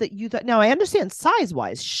house that you thought. Now, I understand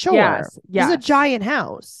size-wise, sure. Yes. This is a giant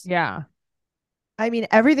house. Yeah. I mean,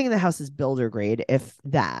 everything in the house is builder grade, if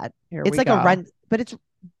that. It's like a rent, but it's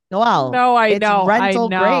Noelle. No, I it's know. Rental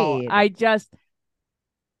grade.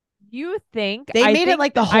 You think they made it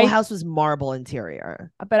like the whole house was marble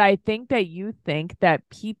interior. But I think that you think that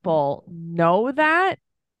people know that.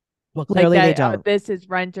 Well, clearly like they don't. This is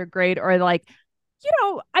renter grade, or like,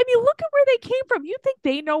 I mean, look at where they came from. You think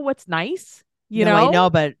they know what's nice? You know, I know,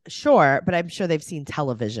 but sure. But I'm sure they've seen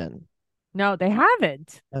television. No, they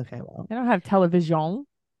haven't. Okay, well, they don't have television.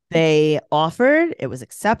 They offered, it was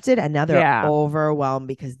accepted, and now they're overwhelmed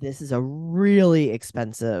because this is a really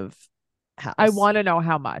expensive house. I want to know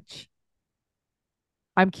how much.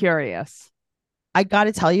 I'm curious. I got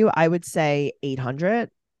to tell you, I would say 800.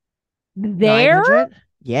 There? 900?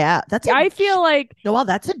 Yeah, I feel like Noelle,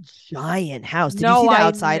 that's a giant house. Did you see the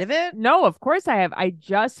outside of it? No, of course I have. I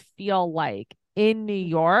just feel like in New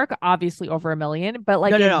York, obviously over $1 million, but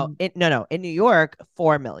like no. In New York,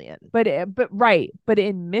 4 million. But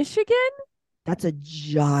in Michigan, that's a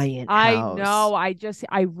giant house. I know.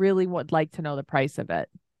 I really would like to know the price of it.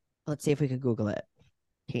 Let's see if we could Google it.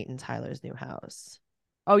 Kate and Tyler's new house.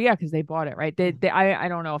 Oh yeah, because they bought it, right? I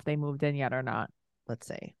don't know if they moved in yet or not. Let's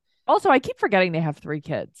see. Also, I keep forgetting they have 3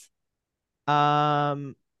 kids.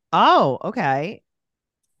 Oh, okay.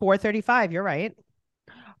 435. You're right.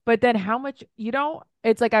 But then how much,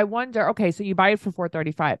 it's like, I wonder, okay, so you buy it for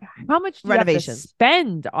 435. How much do you have to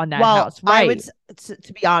spend on that house? Right. I would,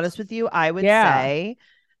 to be honest with you, I would say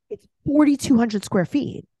it's 4,200 square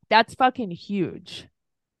feet. That's fucking huge.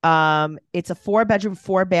 It's a 4-bedroom,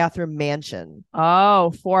 4-bathroom mansion. Oh,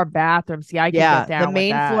 4 bathrooms. Yeah, I can get down The with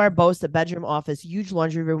main that. floor boasts a bedroom, office, huge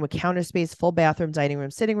laundry room with counter space, full bathroom, dining room,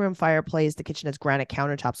 sitting room, fireplace. The kitchen has granite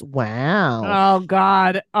countertops. Wow. Oh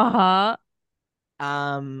God. Uh-huh.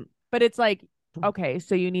 Um, But it's like, okay,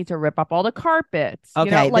 so you need to rip up all the carpets. okay,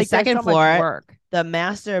 the Like there's second so much floor, work. the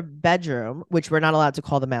master bedroom, which we're not allowed to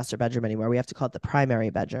call the master bedroom anymore. We have to call it the primary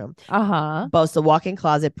bedroom. Uh-huh. Boasts a walk-in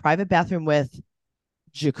closet, private bathroom with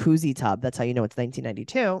jacuzzi tub. That's how you know it's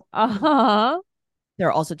 1992. Uh-huh. There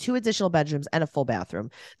are also 2 additional bedrooms and a full bathroom.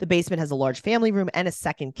 The basement has a large family room and a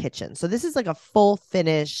second kitchen. So this is like a full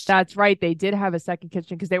finished. That's right. They did have a second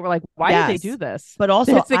kitchen because they were like, why did they do this? But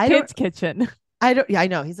also, it's the kids' kitchen. Yeah, I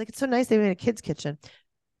know. He's like, it's so nice they made a kid's kitchen.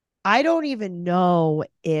 I don't even know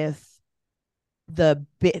if the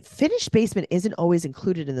finished basement isn't always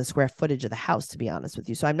included in the square footage of the house, to be honest with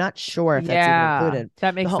you. So I'm not sure if that's even included.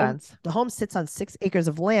 That makes sense. The home sits on 6 acres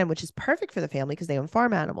of land, which is perfect for the family because they own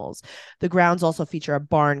farm animals. The grounds also feature a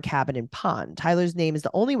barn, cabin, and pond. Tyler's name is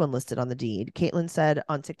the only one listed on the deed. Caitlin said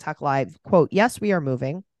on TikTok Live, quote, "Yes, we are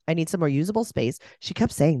moving. I need some more usable space." She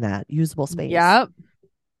kept saying that, usable space. Yep.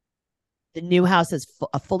 The new house has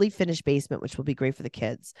a fully finished basement, which will be great for the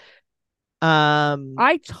kids.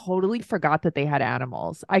 I totally forgot that they had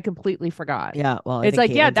animals. I completely forgot. Yeah, well, it's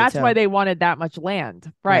like, that's why they wanted that much land.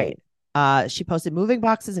 Right. She posted moving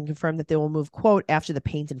boxes and confirmed that they will move, quote, after the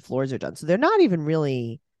paint and floors are done. So they're not even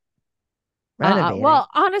really renovating. Well,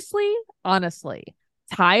 honestly,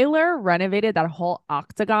 Tyler renovated that whole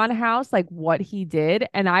Octagon house, like what he did.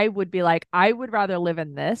 And I would be like, I would rather live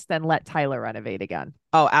in this than let Tyler renovate again.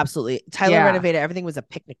 Oh, absolutely. Tyler renovated. Everything was a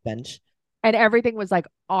picnic bench. And everything was like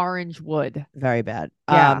orange wood. Very bad.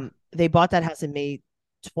 Yeah. They bought that house in May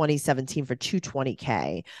 2017 for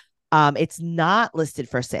 $220K. It's not listed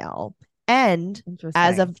for sale. And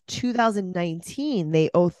as of 2019, they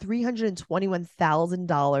owe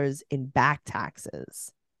 $321,000 in back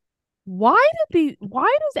taxes. Why does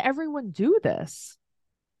everyone do this?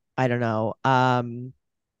 I don't know.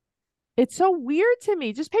 It's so weird to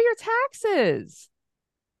me. Just pay your taxes.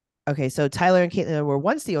 Okay, so Tyler and Caitlin were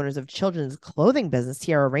once the owners of children's clothing business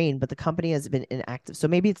Tiara Rain, but the company has been inactive. So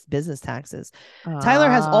maybe it's business taxes.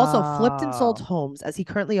 Tyler has also flipped and sold homes, as he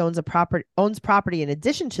currently owns property in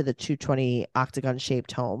addition to the 220 octagon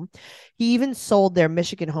shaped home. He even sold their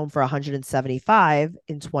Michigan home for $175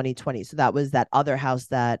 in 2020. So that was that other house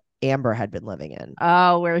that Amber had been living in.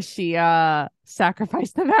 Oh, where she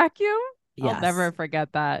sacrificed the vacuum? Yes. I'll never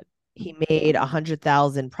forget that. He made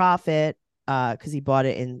 $100,000 profit because he bought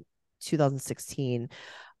it in 2016.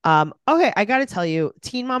 Okay, I gotta tell you,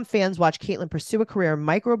 Teen Mom fans watch Caitlin pursue a career in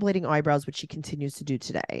microblading eyebrows, which she continues to do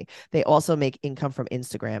today. They also make income from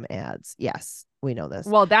Instagram ads. Yes, we know this.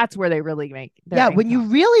 Well, that's where they really make their income. When you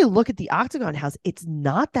really look at the Octagon house, it's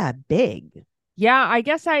not that big. Yeah, I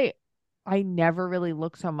guess I never really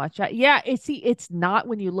look so much at. It's not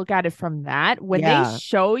when you look at it from that. When they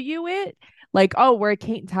show you it, like, oh, we're at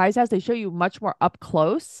Kate and Ty's house, they show you much more up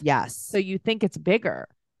close. Yes. So you think it's bigger.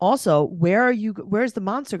 Also, where's the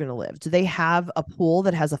monster going to live? Do they have a pool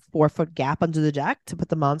that has a 4-foot gap under the deck to put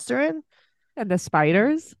the monster in? And the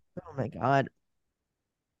spiders? Oh my God.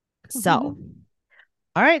 So,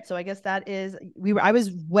 all right. So I guess that is, I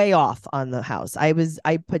was way off on the house.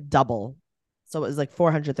 I put double. So it was like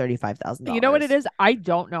 $435,000. You know what it is? I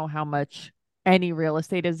don't know how much any real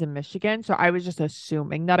estate is in Michigan. So I was just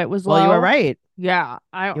assuming that it was low. Well, you were right. Yeah.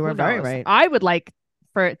 You were very right. I would like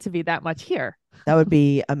for it to be that much here. That would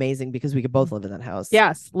be amazing because we could both live in that house.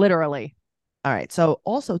 Yes, literally. All right. So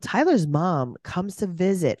also Tyler's mom comes to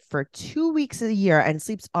visit for 2 weeks a year and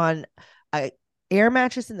sleeps on an air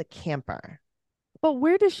mattress in the camper. But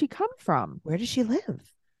where does she come from? Where does she live?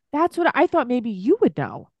 That's what I thought maybe you would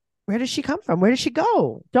know. Where does she come from? Where does she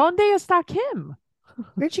go? Donde está Kim?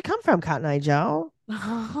 Where'd she come from, Cotton Eye Joe?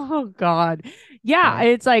 Oh God. Yeah.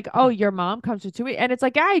 It's like, oh, your mom comes for 2 weeks. And it's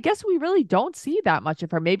like, yeah, I guess we really don't see that much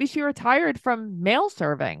of her. Maybe she retired from mail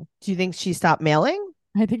serving. Do you think she stopped mailing?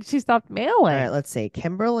 I think she stopped mailing. All right, let's see.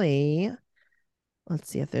 Kimberly. Let's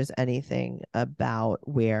see if there's anything about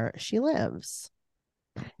where she lives.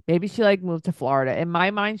 Maybe she like moved to Florida. In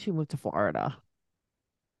my mind, she moved to Florida.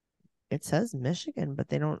 It says Michigan, but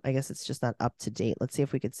they don't, I guess it's just not up to date. Let's see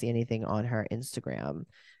if we could see anything on her Instagram.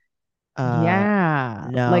 Yeah.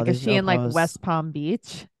 No, like, is she in like West Palm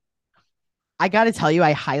Beach? I got to tell you,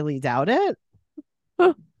 I highly doubt it.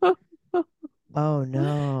 Oh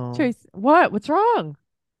no. Trace, what? What's wrong?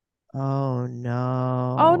 Oh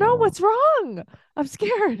no. Oh no, what's wrong? I'm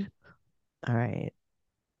scared. All right.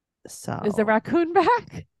 So is the raccoon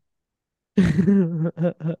back?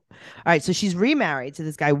 All right, so she's remarried to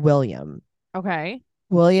this guy William Okay.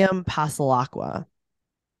 Pasalacqua,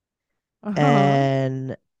 Uh-huh.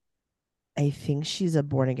 and I think she's a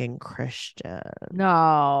born again Christian.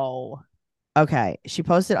 No. Okay, she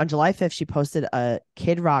posted on July 5th. She posted a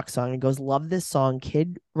Kid Rock song and goes, "Love this song.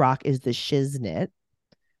 Kid Rock is the shiznit."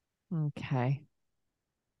 Okay.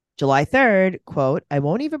 July 3rd, quote, "I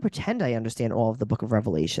won't even pretend I understand all of the book of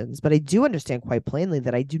Revelations, but I do understand quite plainly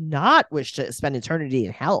that I do not wish to spend eternity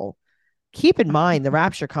in hell. Keep in mind, the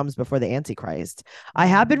rapture comes before the Antichrist. I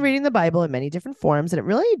have been reading the Bible in many different forms, and it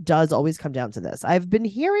really does always come down to this. I've been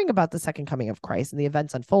hearing about the second coming of Christ and the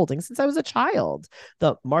events unfolding since I was a child.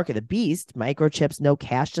 The mark of the beast, microchips, no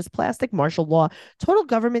cash, just plastic, martial law, total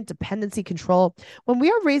government dependency control. When we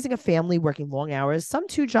are raising a family, working long hours, some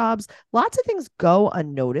two jobs, lots of things go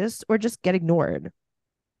unnoticed or just get ignored."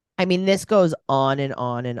 I mean, this goes on and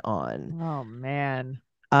on and on. Oh man.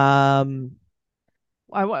 Um,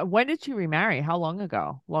 When did she remarry? How long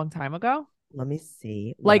ago? Long time ago? Let me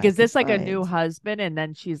see what Like, I is can this like a new find. husband and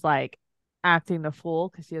then she's like acting the fool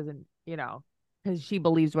because she doesn't, because she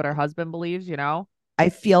believes what her husband believes, I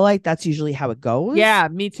feel like that's usually how it goes. Yeah,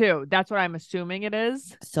 me too. That's what I'm assuming it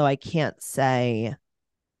is. So I can't say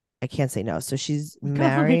no. So she's I can't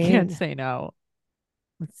married. say no.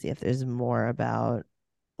 Let's see if there's more about,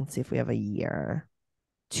 let's see if we have a year.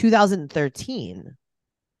 2013.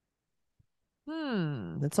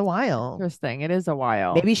 That's a while. Interesting. It is a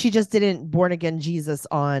while. Maybe she just didn't born again Jesus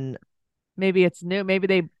on. Maybe it's new. Maybe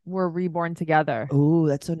they were reborn together. Oh,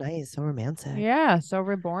 that's so nice. So romantic. Yeah, so Do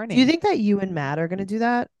you reborny. think that you and Matt are going to do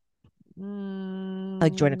that?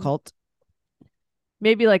 Like join a Mm, cult?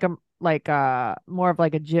 maybe like a more of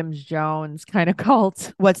like a Jim's Jones kind of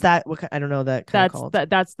cult. What's that? I don't know that kind of cult.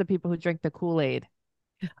 That's the people who drink the Kool-Aid.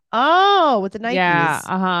 Oh, with the Yeah, Nikes.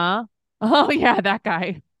 uh-huh. Oh yeah, that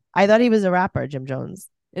guy. I thought he was a rapper, Jim Jones.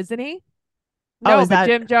 Isn't he? Oh, No, is but that?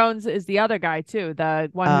 Jim Jones is the other guy too, the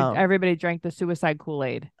one who Oh, everybody drank the suicide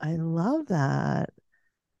Kool-Aid. I love that.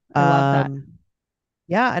 I love that.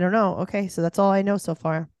 Yeah, I don't know. Okay, so that's all I know so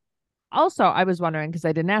far. Also, I was wondering because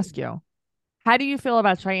I didn't ask you, how do you feel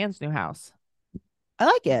about Cheyenne's new house? I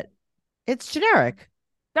like it. It's generic.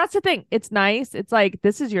 That's the thing. It's nice. It's like,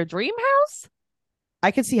 this is your dream house? I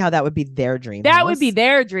could see how that would be their dream That would be house.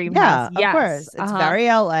 their dream house. Yeah, of Yes. course. It's Uh-huh. very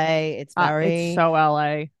LA. It's It's very so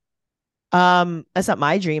LA. that's not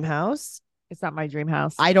my dream house. It's not my dream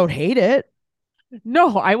house. I don't hate it.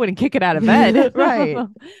 No, I wouldn't kick it out of bed. Right.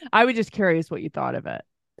 I was just curious what you thought of it.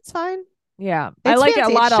 It's fine. Yeah. I It's like it a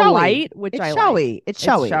fancy. It's lot of showy. light, which It's I like. showy. It's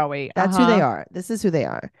showy. It's showy. That's who they Uh-huh. are. This is who they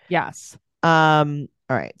are. Yes. All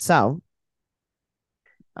right. So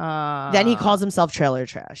then he Uh calls himself trailer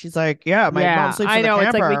trash. He's like, yeah, my mom yeah, sleeps I in the know.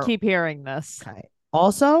 It's like we camper. keep hearing this. Okay.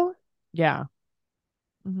 Also, Yeah.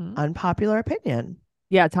 unpopular opinion.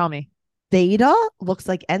 Yeah, tell me. Theta looks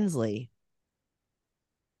like Ensley.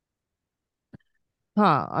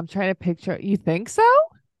 Huh. I'm trying to picture. You think so?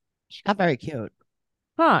 She's not very cute.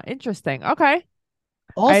 Huh. Interesting. Okay.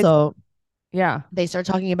 Also, Yeah. they start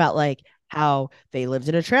talking about like how they lived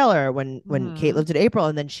in a trailer when Kate lived in April,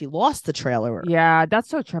 and then she lost the trailer. Yeah, that's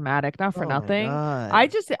so traumatic. Not for Oh my nothing. God.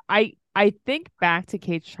 I think back to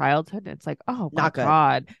Kate's childhood and it's like, oh my Not good.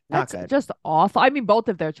 God. Not That's good. just awful. I mean, both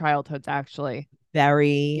of their childhoods actually.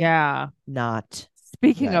 Very Yeah. not.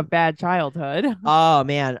 Speaking good. of bad childhood. Oh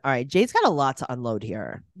man. All right. Jade's got a lot to unload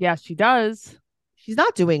here. Yes, she does. She's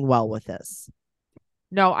not doing well with this.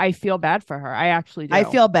 No, I feel bad for her. I actually do. I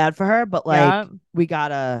feel bad for her, but like Yeah. we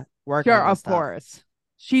gotta work Sure, on this of stuff. course.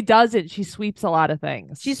 She does it. She sweeps a lot of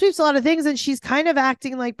things. She sweeps a lot of things, and she's kind of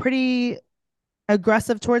acting like pretty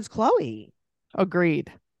aggressive towards Chloe.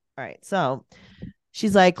 Agreed. All right. So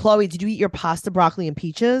she's like, Chloe, did you eat your pasta, broccoli, and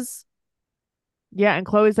peaches? Yeah, and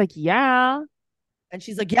Chloe's like, yeah. And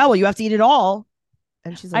she's like, yeah, well, you have to eat it all.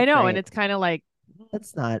 And she's like, I know. great. And it's kind of like,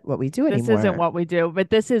 That's not what we do this anymore. isn't what we do, but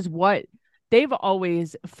this is what they've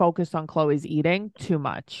always focused on Chloe's eating too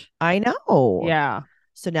much. I know. Yeah.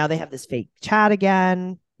 So now they have this fake chat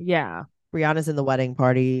again. Yeah. Brianna's in the wedding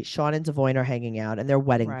party. Sean and Devoyne are hanging out, and they're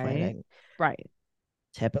wedding planning. Right.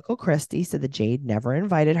 Typical Christy said that Jade never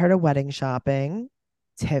invited her to wedding shopping.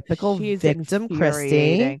 Typical She's victim Christy.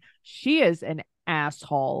 infuriating. She is an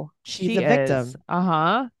asshole. She's a victim.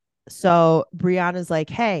 Uh-huh. So Brianna's like,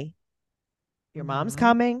 hey, your mom's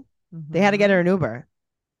coming. They had to get her an Uber.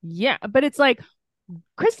 Yeah, but it's like,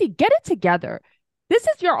 Christy, get it together. This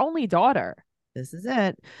is your only daughter. This is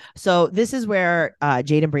it. So this is where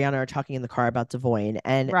Jade and Brianna are talking in the car about Devoyne.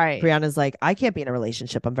 And Brianna's like, I can't be in a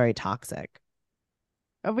relationship. I'm very toxic.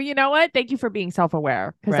 Well, you know what? Thank you for being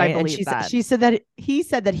self-aware, because I believe that. She said that he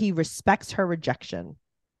said that he respects her rejection.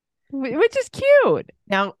 which is cute.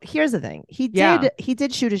 Now, here's the thing. He Yeah.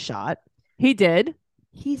 did shoot a shot. He did.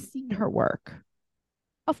 He's seen her work.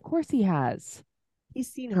 Of course he has.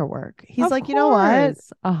 He's seen her work. He's Of like, you know what?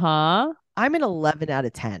 course. Uh-huh. I'm an 11 out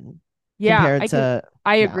of 10 Yeah, compared to.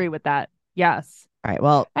 I yeah. agree with that. Yes. All right.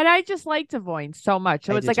 Well, And I just like Devoyne so much.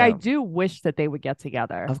 So I it's do like I too. do wish that they would get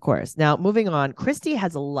together. of course. Now, moving on. Christy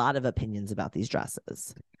has a lot of opinions about these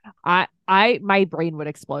dresses. My brain would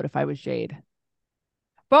explode if I was Jade.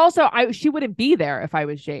 But also she wouldn't be there if I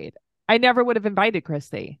was Jade. I never would have invited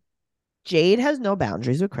Christy. Jade has no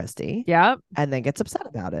boundaries with Christy. Yep. And then gets upset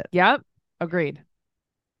about it. Yep. Agreed.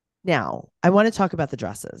 Now, I want to talk about the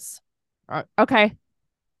dresses. Okay.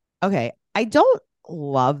 Okay. I don't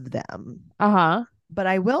love them. Uh-huh. But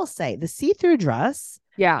I will say the see-through dress.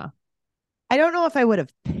 Yeah. I don't know if I would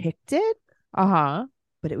have picked it. Uh-huh.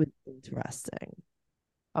 But it was interesting.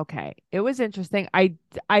 Okay. It was interesting. I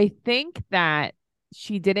think that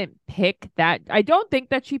she didn't pick that. I don't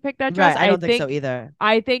think that she picked that dress. Right, I don't think so either.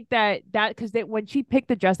 I think that because when she picked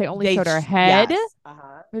the dress, they only showed her head. Yes.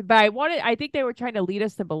 Uh-huh. But I think they were trying to lead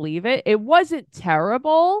us to believe it. It wasn't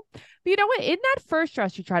terrible. But you know what? In that first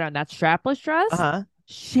dress she tried on, that strapless dress,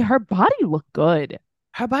 her body looked good.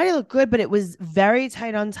 Her body looked good, but it was very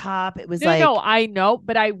tight on top. It was No, I know,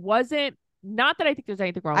 but I wasn't. Not that I think there's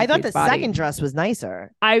anything wrong with I thought Jade's the body. second dress was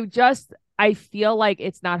nicer. I feel like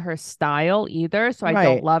it's not her style either, so I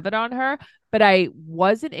don't love it on her. But I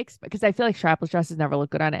wasn't because I feel like strapless dresses never look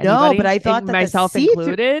good on anybody. No, but I thought that myself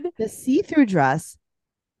included, the see-through dress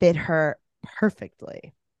fit her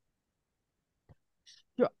perfectly.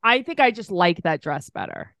 I think I just like that dress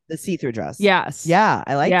better. The see-through dress. Yes. Yeah,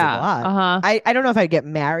 I liked it a lot. Uh-huh. I don't know if I'd get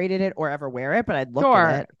married in it or ever wear it, but I'd look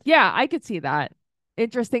at it. Yeah, I could see that.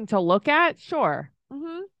 Interesting to look at. Sure.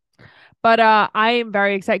 Mm-hmm. But I am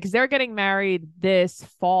very excited because they're getting married this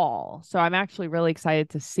fall. So I'm actually really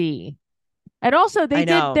excited to see. And also they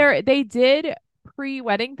did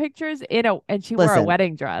pre-wedding pictures and she wore a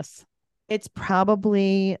wedding dress. It's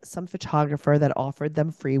probably some photographer that offered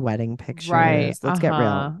them free wedding pictures. Right. Let's get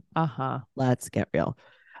real. Let's get real.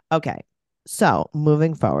 Okay. So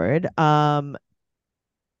moving forward, the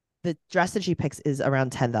dress that she picks is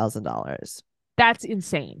around $10,000. That's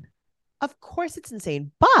insane. Of course it's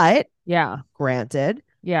insane, but granted,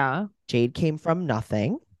 Jade came from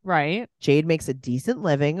nothing. Right. Jade makes a decent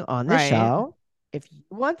living on the show. If you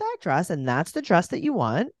want that dress and that's the dress that you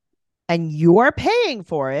want and you're paying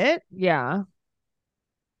for it,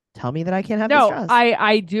 tell me that I can't have this dress.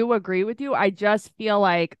 I do agree with you. I just feel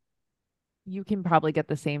like you can probably get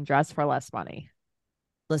the same dress for less money.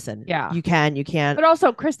 Listen, you can. But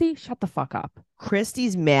also, Christy, shut the fuck up.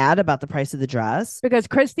 Christy's mad about the price of the dress. Because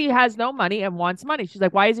Christy has no money and wants money. She's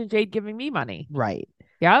like, why isn't Jade giving me money? Right.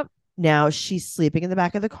 Yep. Now she's sleeping in the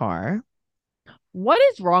back of the car. What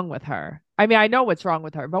is wrong with her? I mean, I know what's wrong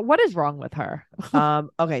with her, but what is wrong with her?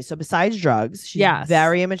 Okay, so besides drugs, she's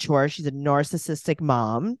very immature. She's a narcissistic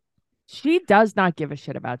mom. She does not give a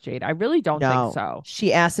shit about Jade. I really don't think so.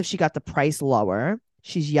 She asks if she got the price lower.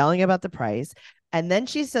 She's yelling about the price. And then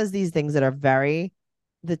she says these things that are very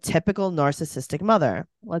the typical narcissistic mother.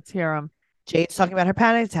 Let's hear them. Jade's talking about her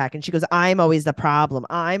panic attack. And she goes, I'm always the problem.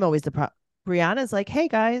 I'm always the problem. Brianna's like, hey,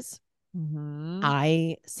 guys,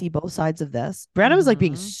 I see both sides of this. Brianna was like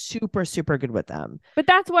being super, super good with them. But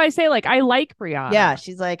that's why I say, like, I like Brianna. Yeah,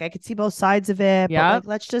 she's like, I could see both sides of it. But like,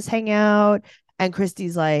 let's just hang out. And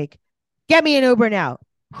Christy's like, get me an Uber now.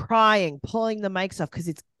 Crying, pulling the mics off because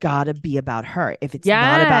it's got to be about her. If it's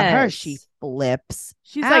not about her, she flips.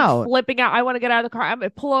 She's like flipping out. I want to get out of the car. I'm going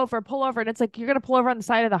to pull over. And it's like, you're going to pull over on the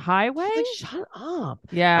side of the highway? She's like, shut up.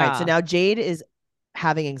 Yeah. All right. So now Jade is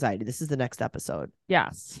having anxiety. This is the next episode.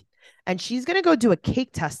 Yes. And she's going to go do a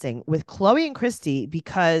cake testing with Chloe and Christy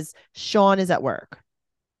because Sean is at work.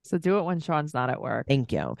 So do it when Sean's not at work.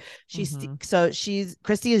 Thank you.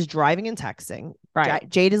 Christy is driving and texting. Right.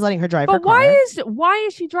 Jade is letting her drive her car. Why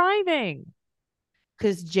is she driving?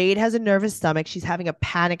 Because Jade has a nervous stomach. She's having a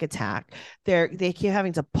panic attack. They keep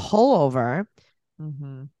having to pull over.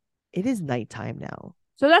 It is nighttime now.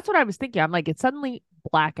 So that's what I was thinking. I'm like, it's suddenly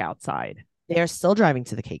black outside. They are still driving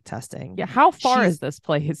to the cake testing. Yeah. How far is this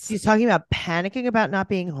place? She's talking about panicking about not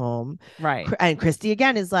being home. Right. And Christy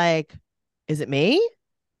again is like, is it me?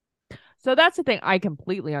 So that's the thing. I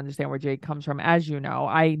completely understand where Jade comes from. As you know,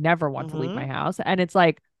 I never want to leave my house. And it's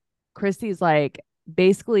like, Christy's like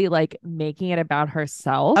basically like making it about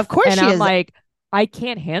herself. Of course she is. Like, I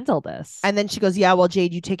can't handle this. And then she goes, yeah, well,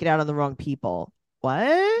 Jade, you take it out on the wrong people.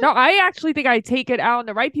 What? No, I actually think I take it out on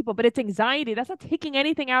the right people, but it's anxiety. That's not taking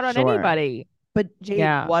anything out on anybody. But Jade,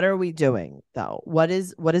 Yeah. what are we doing though? What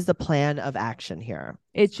is the plan of action here?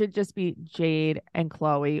 It should just be Jade and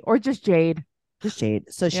Chloe, or just Jade. Just Jade.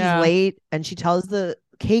 So she's Yeah. late and she tells the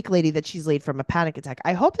cake lady that she's late from a panic attack.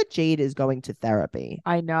 I hope that Jade is going to therapy.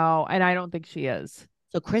 I know. And I don't think she is.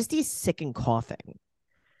 So Christy's sick and coughing.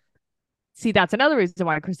 See, that's another reason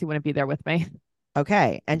why Christy wouldn't be there with me.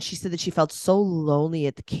 Okay. And she said that she felt so lonely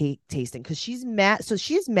at the cake tasting because she's mad. So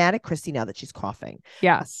she's mad at Christy now that she's coughing.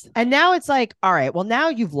 Yes. And now it's like, all right, well, now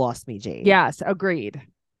you've lost me, Jade. Yes. Agreed.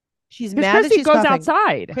 She's Because mad that Christy she's goes coughing.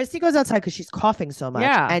 outside. Christy goes outside because she's coughing so much.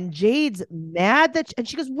 Yeah. And Jade's mad that, and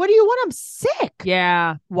she goes, what do you want? I'm sick.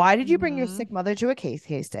 Yeah. Why did you bring your Mhm. sick mother to a cake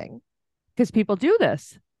tasting? Because people do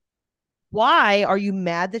this. Why are you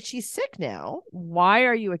mad that she's sick now? Why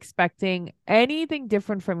are you expecting anything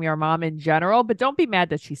different from your mom in general? But don't be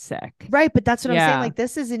mad that she's sick. Right. But that's what I'm saying. Yeah. Like,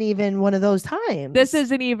 this isn't even one of those times. This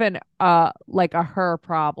isn't even like a her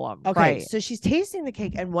problem. Okay. Right. So she's tasting the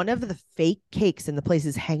cake, and one of the fake cakes in the place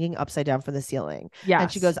is hanging upside down from the ceiling. Yes.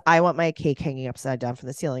 And she goes, I want my cake hanging upside down from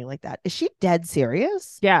the ceiling like that. Is she dead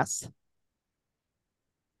serious? Yes.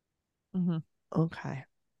 Mm-hmm. Okay.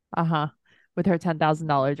 Uh-huh. With her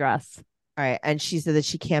 $10,000 dress. All right. And she said that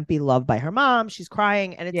she can't be loved by her mom. She's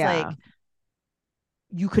crying. And it's Yeah. like,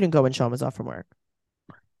 you couldn't go when Sean was off from work.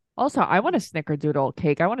 Also, I want a snickerdoodle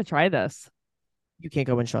cake. I want to try this. You can't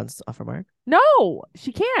go when Sean's off from work. No,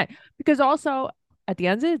 she can't. Because also, at the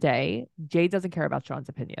end of the day, Jade doesn't care about Sean's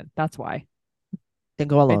opinion. That's why. Then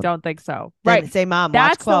go alone. I don't think so. Then Right. say, Mom,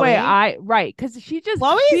 That's watch Chloe. the way right. Because Chloe's she just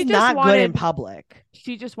not wanted, good in public.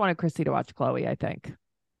 She just wanted Christy to watch Chloe, I think.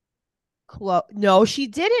 No, she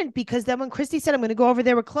didn't, because then when Christy said, I'm going to go over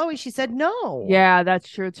there with Chloe, she said no. Yeah, that's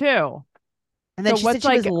true too. And then So she said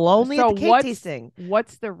she was lonely at the cake tasting.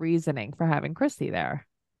 What's the reasoning for having Christy there?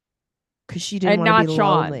 Because she didn't And want to not be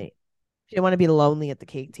Sean. lonely. She didn't want to be lonely at the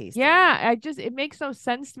cake tasting. Yeah, it makes no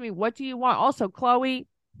sense to me. What do you want? Also, Chloe,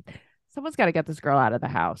 someone's got to get this girl out of the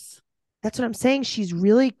house. That's what I'm saying. She's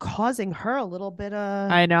really causing her a little bit of.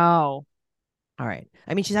 I know. All right.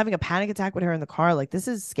 I mean, she's having a panic attack with her in the car. Like, this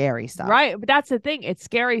is scary stuff. Right. But that's the thing. It's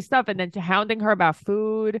scary stuff. And then hounding her about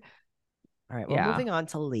food. All right. Well, Yeah. moving on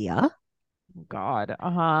to Leah. God.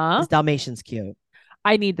 Uh-huh. This Dalmatian's cute.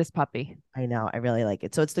 I need this puppy. I know. I really like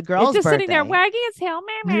it. So it's the girl's It's just birthday. sitting there wagging its tail.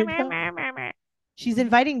 Meh, meh, meh, meh, meh. She's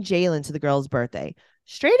inviting Jalen to the girl's birthday.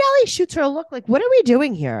 Straight Alley shoots her a look like, what are we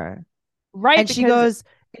doing here? Right. And she goes,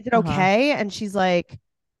 is it Uh-huh. okay? And she's like,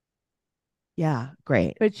 yeah,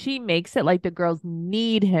 great. But she makes it like the girls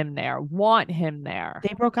need him there, want him there.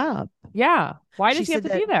 They broke up. Yeah. Why She does he have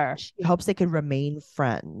said to be that there? She hopes they could remain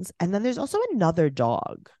friends. And then there's also another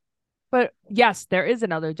dog. But yes, there is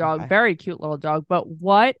another dog, Okay. very cute little dog. But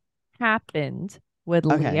what happened with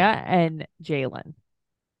Okay. Leah and Jalen?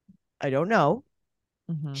 I don't know.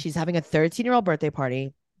 Mhm. She's having a 13-year-old birthday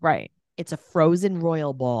party. Right. It's a frozen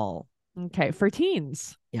royal ball. Okay. For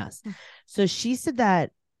teens. Yes. So she said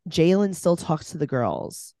that Jalen still talks to the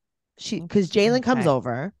girls. Because Jalen comes Okay.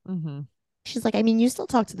 over. Mm-hmm. She's like, I mean, you still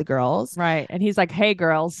talk to the girls. Right. And he's like, hey,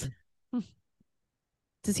 girls.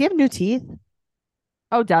 Does he have new teeth?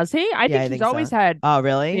 Oh, does he? I Yeah, I think he's think always so. had Oh,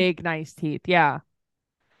 really? big, nice teeth. Yeah.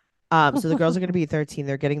 So the girls are going to be 13.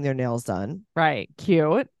 They're getting their nails done. Right.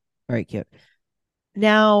 Cute. Very cute.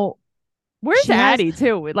 Now, Where's she has- Addie,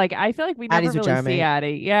 too? Like, I feel like we never Addie's with really Jeremy. see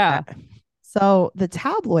Addie. Yeah. So the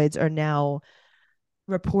tabloids are now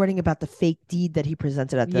reporting about the fake deed that he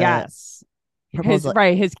presented at the Yes. proposal.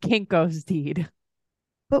 His Kinko's deed.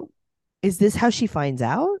 But is this how she finds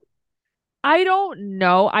out? I don't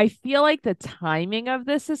know. I feel like the timing of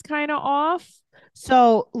this is kind of off.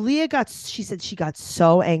 So Leah she said she got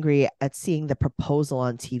so angry at seeing the proposal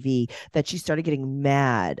on TV that she started getting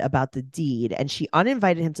mad about the deed, and she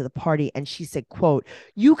uninvited him to the party. And she said, quote,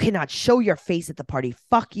 you cannot show your face at the party.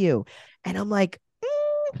 Fuck you. And I'm like,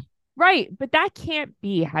 Right. But that can't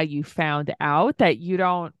be how you found out that you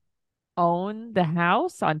don't own the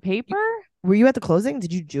house on paper. were you at the closing?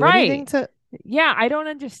 Did you do anything to? Yeah. I don't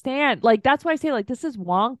understand. Like, that's why I say, like, this is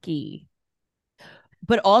wonky.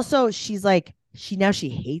 But also she's like, she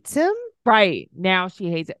hates him. Right. Now she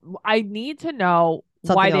hates it. I need to know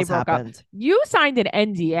Something why they else broke happened. up. You signed an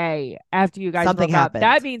NDA after you guys Something broke up. happened.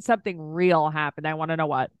 That means something real happened. I want to know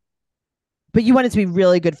what. But you wanted to be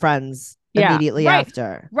really good friends Yeah, immediately right.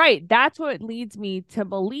 after. Right. That's what leads me to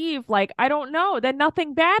believe, like, I don't know, that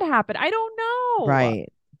nothing bad happened. I don't know.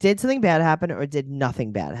 Right. Did something bad happen or did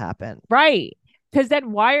nothing bad happen? Right. Because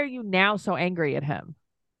then why are you now so angry at him?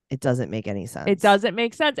 It doesn't make any sense. It doesn't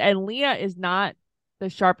make sense. And Leah is not the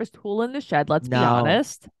sharpest tool in the shed. Let's be No.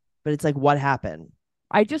 honest. But it's like, what happened?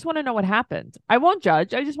 I just want to know what happened. I won't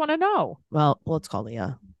judge. I just want to know. Well, let's call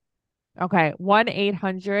Leah. Okay.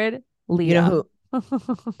 1-800 You know Leah. who?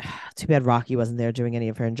 Too bad Rocky wasn't there doing any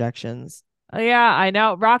of her injections. Yeah, I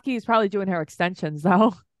know. Rocky's probably doing her extensions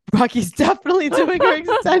though. Rocky's definitely doing her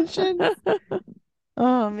extensions.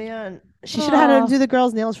 Oh man, she should have had him Oh, do the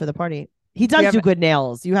girl's nails for the party. He do you does have do good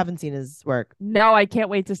nails. You haven't seen his work. no, I can't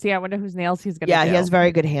wait to see. I wonder whose nails he's gonna Yeah, he has do.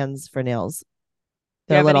 very good hands for nails. Do you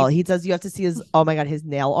They're have any? little. He does. You have to see his. Oh my god, his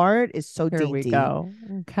nail art is so Here we dainty. go.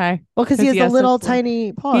 Okay. Well, because he Because has the yes, little tiny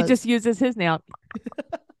he paws. just uses his nail.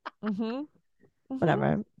 hmm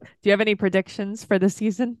Whatever. Do you have any predictions for the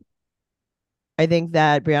season? I think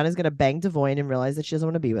that Brianna's gonna bang Devoyne and realize that she doesn't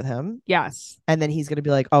want to be with him, Yes. and then he's gonna be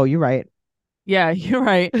like, "Oh, you're right." Yeah, you're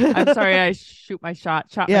right. I'm sorry I shot my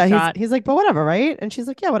Yeah, shot. he's like, "But whatever, right?" And she's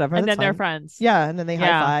like, "Yeah, whatever. And That's then they're fine." friends. Yeah, and then they high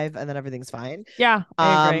Yeah. five, and then everything's fine. Yeah,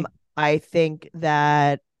 I agree. I think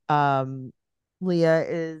that Leah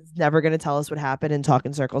is never gonna tell us what happened and talk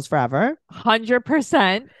in circles forever.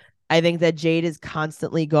 100%. I think that Jade is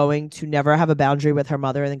constantly going to never have a boundary with her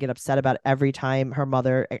mother and then get upset about every time her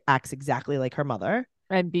mother acts exactly like her mother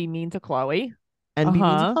And be mean to Chloe. and be mean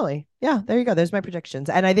to Uh-huh. Chloe. Yeah, there you go. There's my predictions.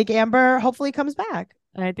 And I think Amber hopefully comes back.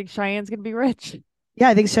 And I think Cheyenne's gonna be rich. Yeah,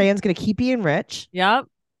 I think Cheyenne's going to keep being rich. Yep.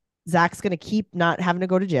 Zach's going to keep not having to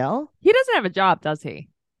go to jail. He doesn't have a job, does he?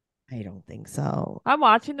 I don't think so. I'm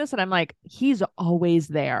watching this and I'm like, he's always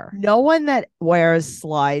there. No one that wears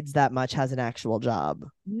slides that much has an actual job.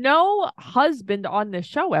 No husband on this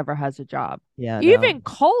show ever has a job. Yeah, Even no.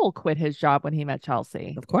 Cole quit his job when he met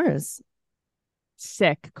Chelsea. Of course.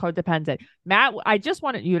 Sick, codependent. Matt, I just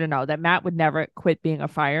wanted you to know that Matt would never quit being a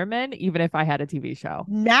fireman, even if I had a TV show.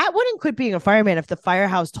 Matt wouldn't quit being a fireman if the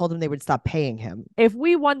firehouse told him they would stop paying him. If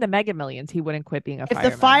we won the Mega Millions, he wouldn't quit being a If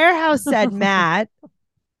fireman. the firehouse said, Matt,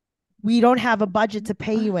 we don't have a budget to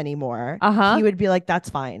pay you anymore, he would be like, that's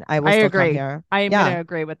fine. I will still agree. come here. I am going to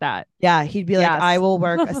agree with that. Yeah, he'd be like, Yes. I will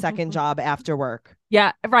work a second job after work.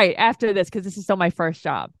 Yeah, right. After this, because this is still my first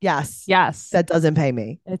job. Yes. Yes. That doesn't pay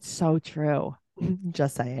me. It's so true.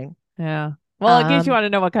 Just saying. Yeah. Well, in case you want to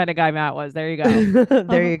know what kind of guy Matt was, there you go.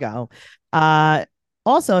 There you go.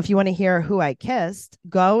 Also, if you want to hear who I kissed,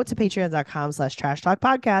 go to patreon.com/trash talk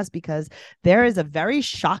podcast because there is a very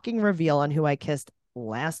shocking reveal on who I kissed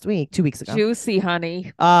last week, 2 weeks ago. Juicy,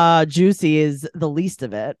 honey. Juicy is the least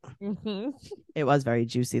of it. Mm-hmm. It was very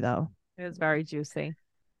juicy though. It was very juicy.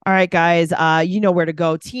 All right, guys. You know where to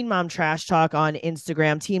go. Teen Mom Trash Talk on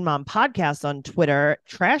Instagram, Teen Mom Podcast on Twitter,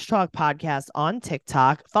 Trash Talk Podcast on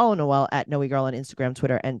TikTok. Follow Noelle at Noe Girl on Instagram,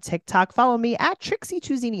 Twitter, and TikTok. Follow me at Trixie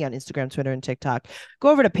Tuzini on Instagram, Twitter, and TikTok. Go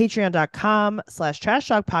over to patreon.com/Trash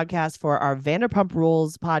Talk Podcast for our Vanderpump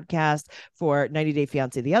Rules podcast, for 90 Day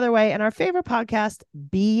Fiance the Other Way, and our favorite podcast,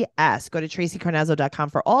 BS. Go to TracyCarnazzo.com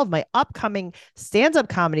for all of my upcoming stand-up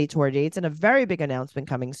comedy tour dates and a very big announcement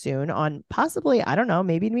coming soon on possibly, I don't know,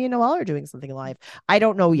 maybe me and Noelle are doing something live. I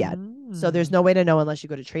don't know yet. So there's no way to know unless you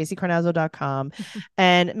go to TracyCarnazzo.com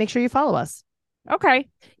and make sure you follow us. Okay.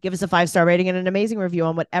 Give us a 5-star rating and an amazing review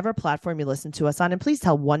on whatever platform you listen to us on. And please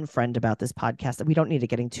tell one friend about this podcast that we don't need it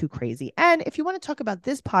getting too crazy. And if you want to talk about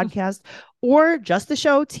this podcast or just the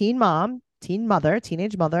show Teen Mom, Teen Mother,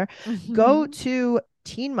 Teenage Mother, go to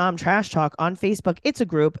Teen Mom Trash Talk on Facebook. It's a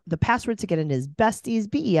group. The password to get in is besties,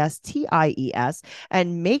 BESTIES.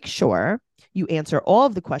 And make sure you answer all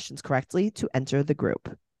of the questions correctly to enter the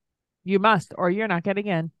group. You must, or you're not getting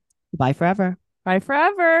in. Bye forever. Bye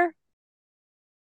forever.